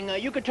watching.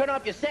 You can turn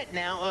off your set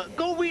now.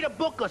 Go read a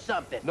book or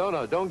something.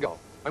 No, don't go.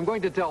 I'm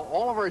going to tell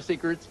all of our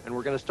secrets, and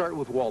we're going to start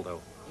with Waldo.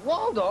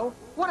 Waldo?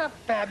 What a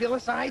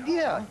fabulous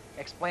idea.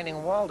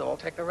 Explaining Waldo will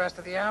take the rest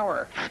of the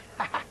hour.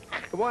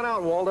 Come on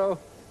out, Waldo.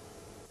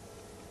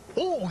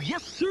 Oh,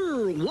 yes,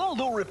 sir.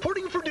 Waldo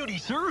reporting for duty,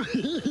 sir.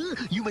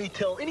 You may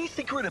tell any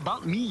secret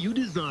about me you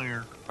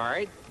desire. All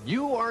right.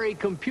 You are a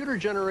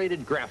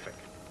computer-generated graphic.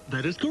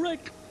 That is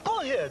correct. Go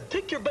ahead.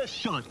 Take your best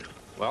shot.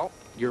 Well,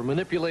 you're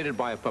manipulated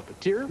by a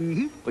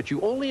puppeteer, but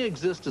you only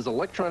exist as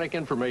electronic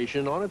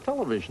information on a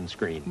television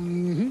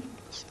screen.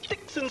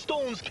 Sticks and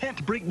stones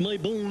can't break my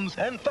bones,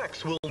 and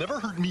facts will never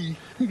hurt me.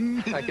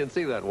 I can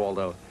see that,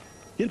 Waldo.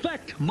 In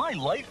fact, my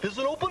life is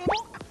an open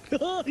book.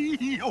 How's he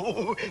do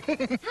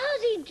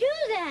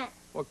that?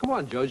 Well, come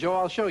on, Jojo,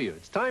 I'll show you.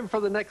 It's time for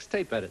the next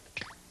tape edit.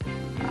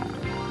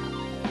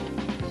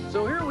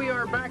 So here we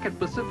are back at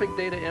Pacific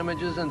Data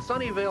Images in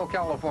Sunnyvale,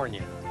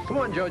 California. Come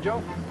on,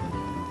 Jojo.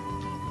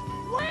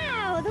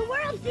 Wow, the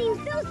world seems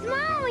so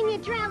small when you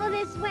travel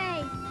this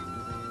way.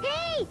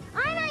 Hey,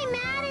 aren't I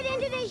mounted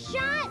into this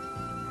shot?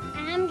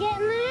 I'm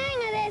getting the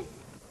hang of this.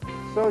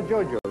 So,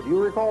 Jojo, do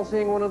you recall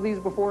seeing one of these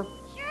before?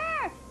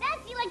 Sure,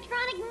 that's the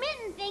electronic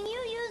mitten thing you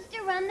use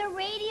to run the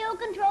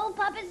radio-controlled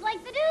puppets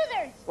like the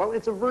Doozers. Well,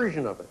 it's a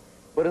version of it.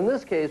 But in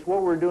this case,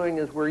 what we're doing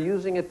is we're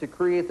using it to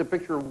create the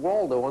picture of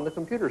Waldo on the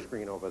computer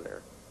screen over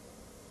there.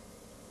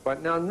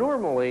 But now,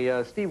 normally,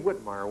 Steve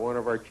Whitmire, one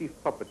of our chief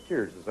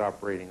puppeteers, is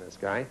operating this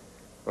guy.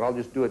 But I'll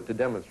just do it to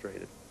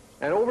demonstrate it.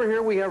 And over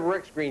here we have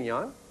Rex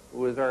Grignon,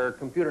 who is our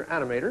computer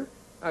animator.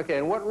 Okay,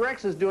 and what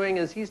Rex is doing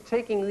is he's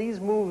taking these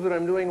moves that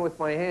I'm doing with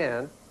my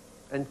hand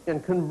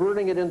and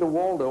converting it into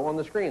Waldo on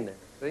the screen there,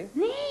 see?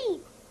 Neat!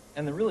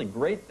 And the really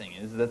great thing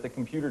is that the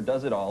computer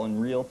does it all in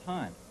real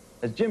time.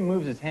 As Jim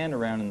moves his hand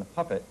around in the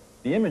puppet,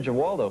 the image of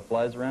Waldo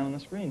flies around on the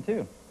screen,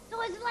 too. So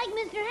it's like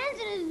Mr.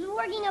 Henson is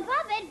working a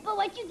puppet, but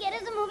what you get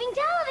is a moving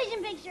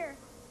television picture.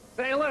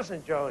 Say,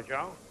 listen,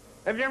 Jojo.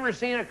 Have you ever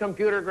seen a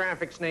computer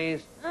graphic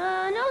sneeze?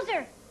 No,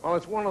 sir. Well,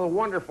 it's one of the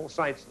wonderful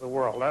sights of the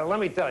world. Let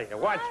me tell you.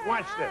 Watch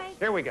this. Right.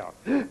 Here we go.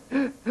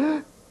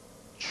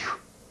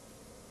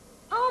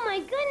 Oh, my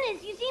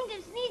goodness, you seem to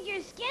have sneezed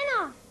your skin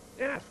off.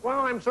 Yes,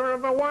 well, I'm sort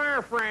of a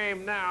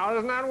wireframe now.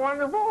 Isn't that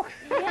wonderful?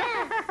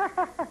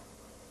 Yeah.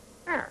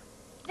 There.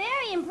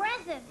 Very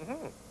impressive.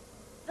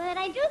 But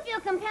I do feel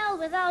compelled,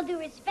 with all due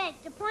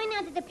respect, to point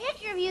out that the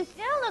picture of you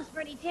still looks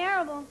pretty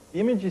terrible. The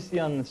image you see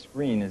on the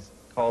screen is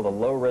called a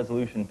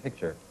low-resolution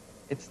picture.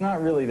 It's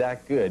not really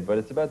that good, but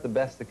it's about the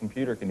best the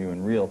computer can do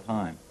in real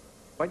time.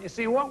 But you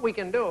see, what we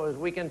can do is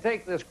we can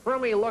take this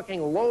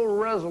crummy-looking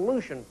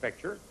low-resolution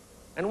picture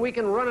and we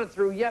can run it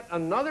through yet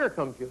another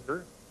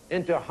computer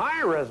into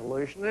high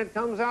resolution, and it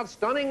comes out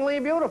stunningly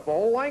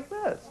beautiful like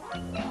this.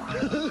 Come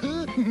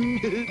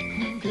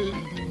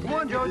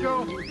on,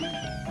 Jojo.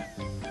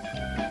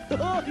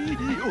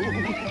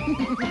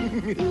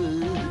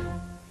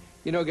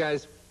 You know,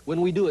 guys, when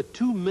we do a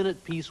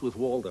 2-minute piece with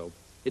Waldo,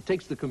 it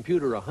takes the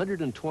computer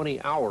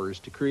 120 hours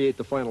to create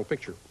the final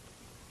picture.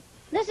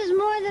 This is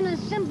more than a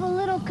simple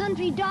little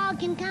country dog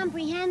can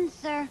comprehend,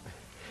 sir.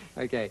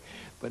 Okay,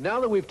 but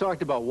now that we've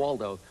talked about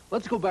Waldo,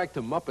 let's go back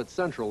to Muppet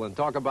Central and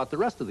talk about the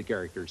rest of the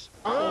characters.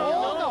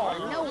 Oh,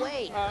 no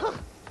way.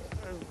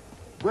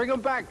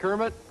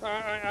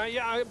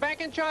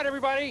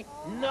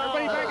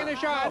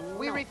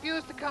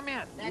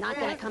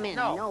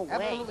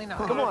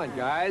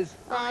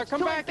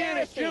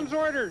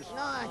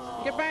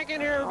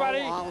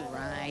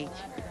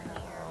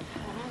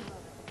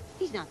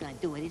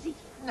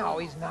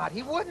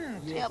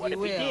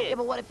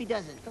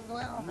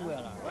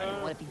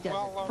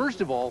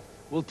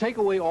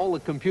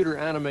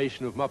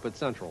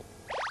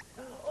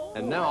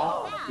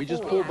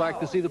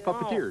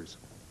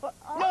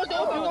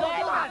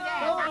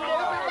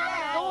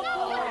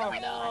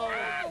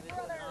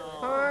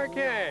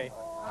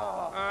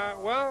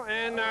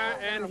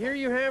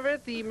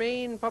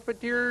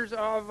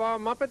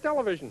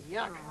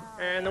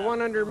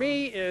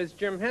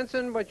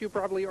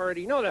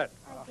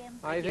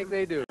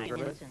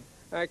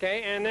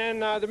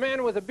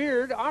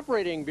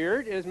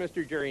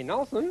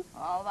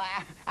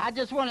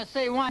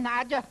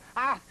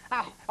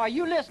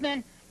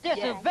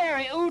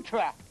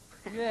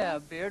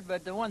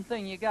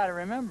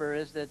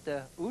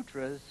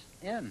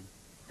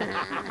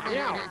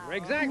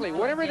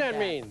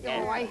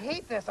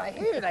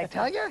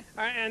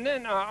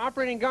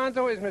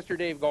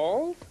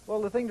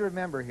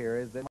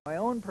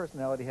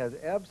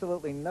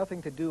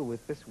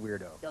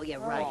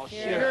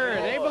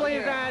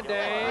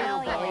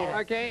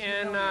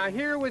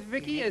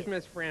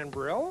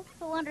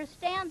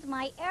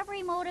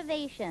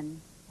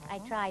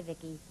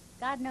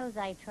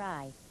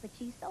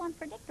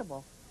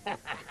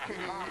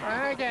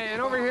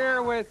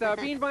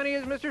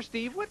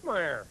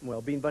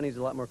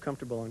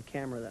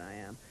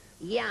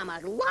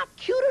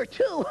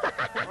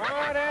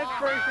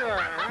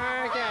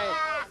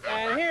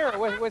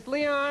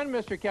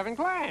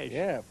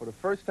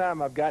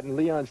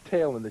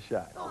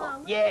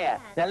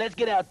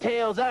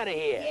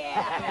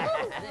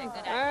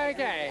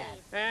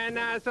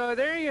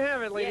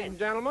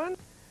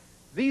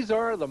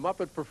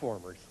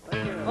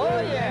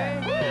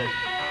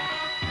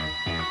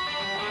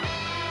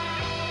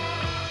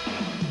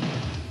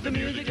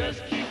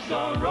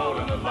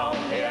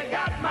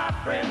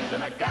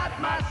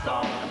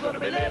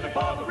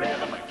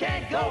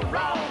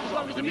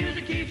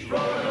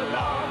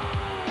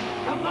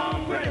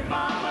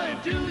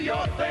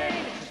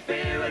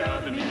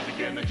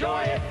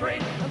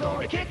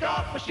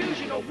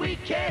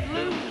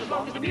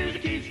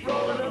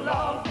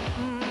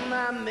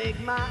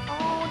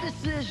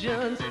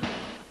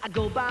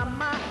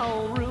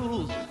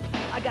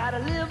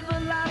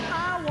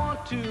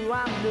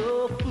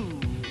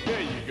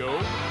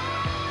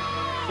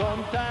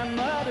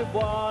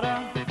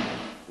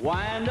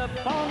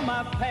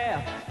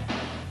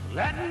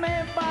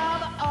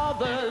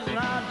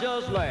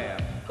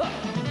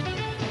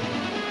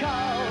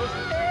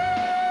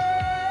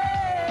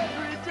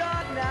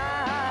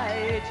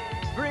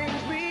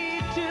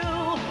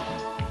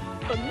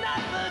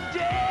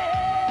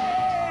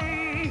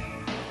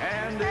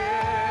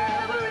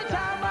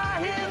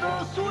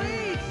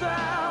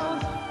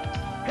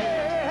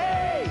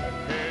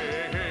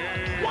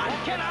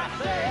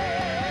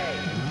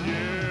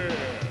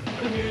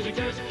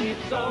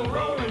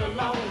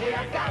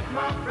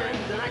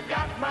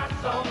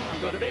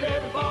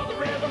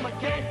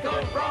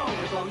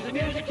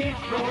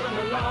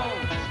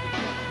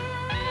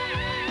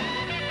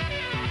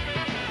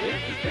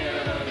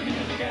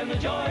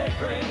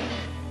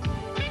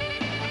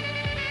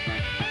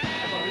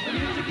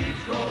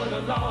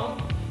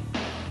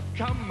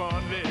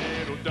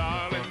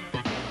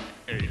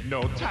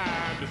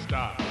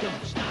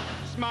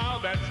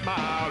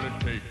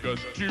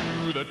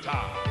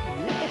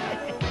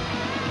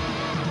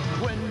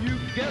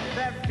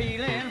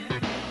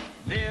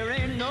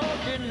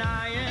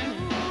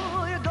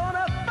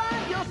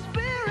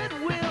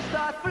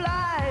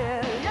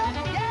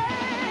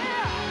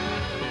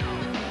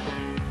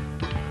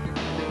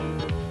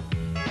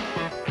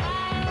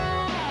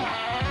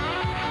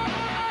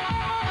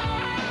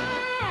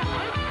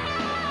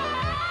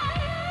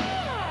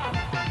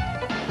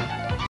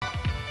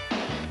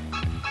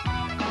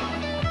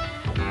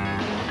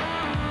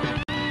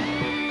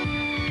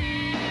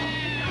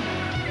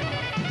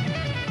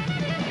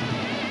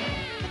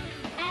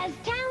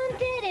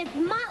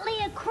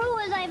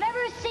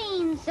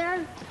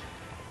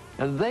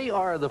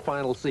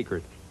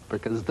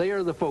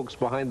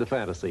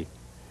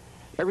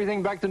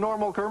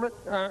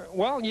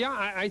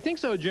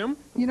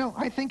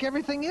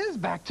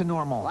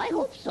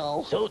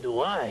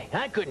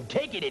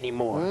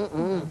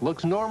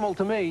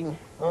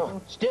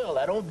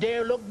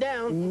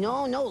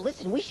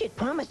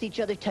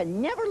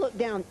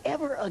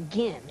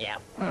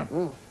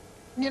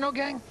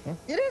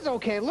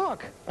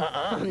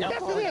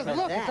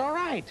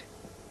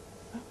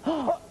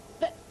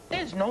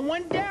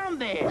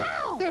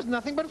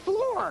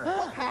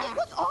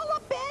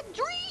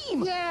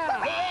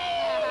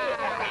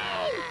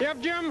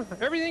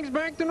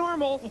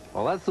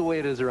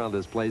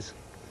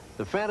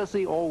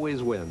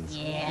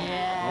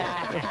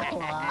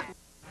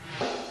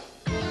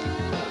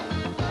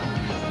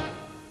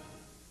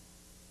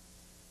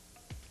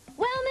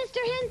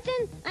 Mr.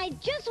 Henson, I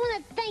just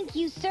want to thank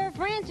you, sir,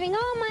 for answering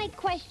all my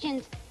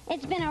questions.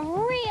 It's been a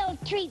real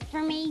treat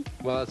for me.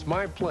 Well, it's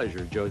my pleasure,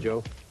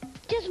 Jojo.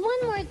 Just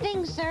one more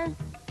thing, sir.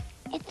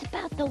 It's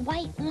about the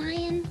white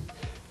lion.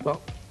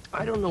 Well,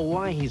 I don't know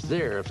why he's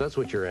there, if that's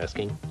what you're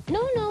asking.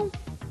 No.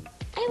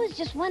 I was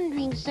just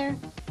wondering, sir.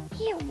 Is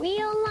he a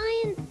real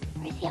lion,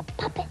 or is he a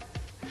puppet?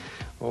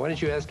 Well, why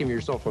don't you ask him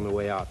yourself on the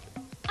way out?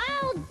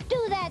 I'll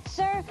do that,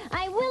 sir.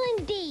 I will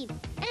indeed.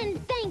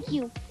 And thank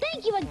you.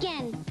 Thank you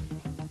again.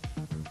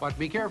 But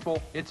be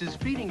careful. It's his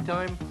feeding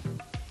time.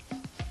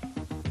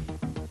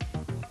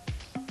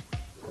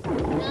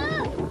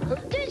 No!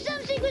 There's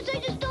some secrets I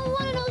just don't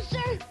want to know,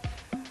 sir.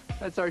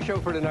 That's our show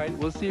for tonight.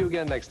 We'll see you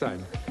again next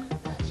time.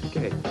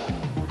 Okay.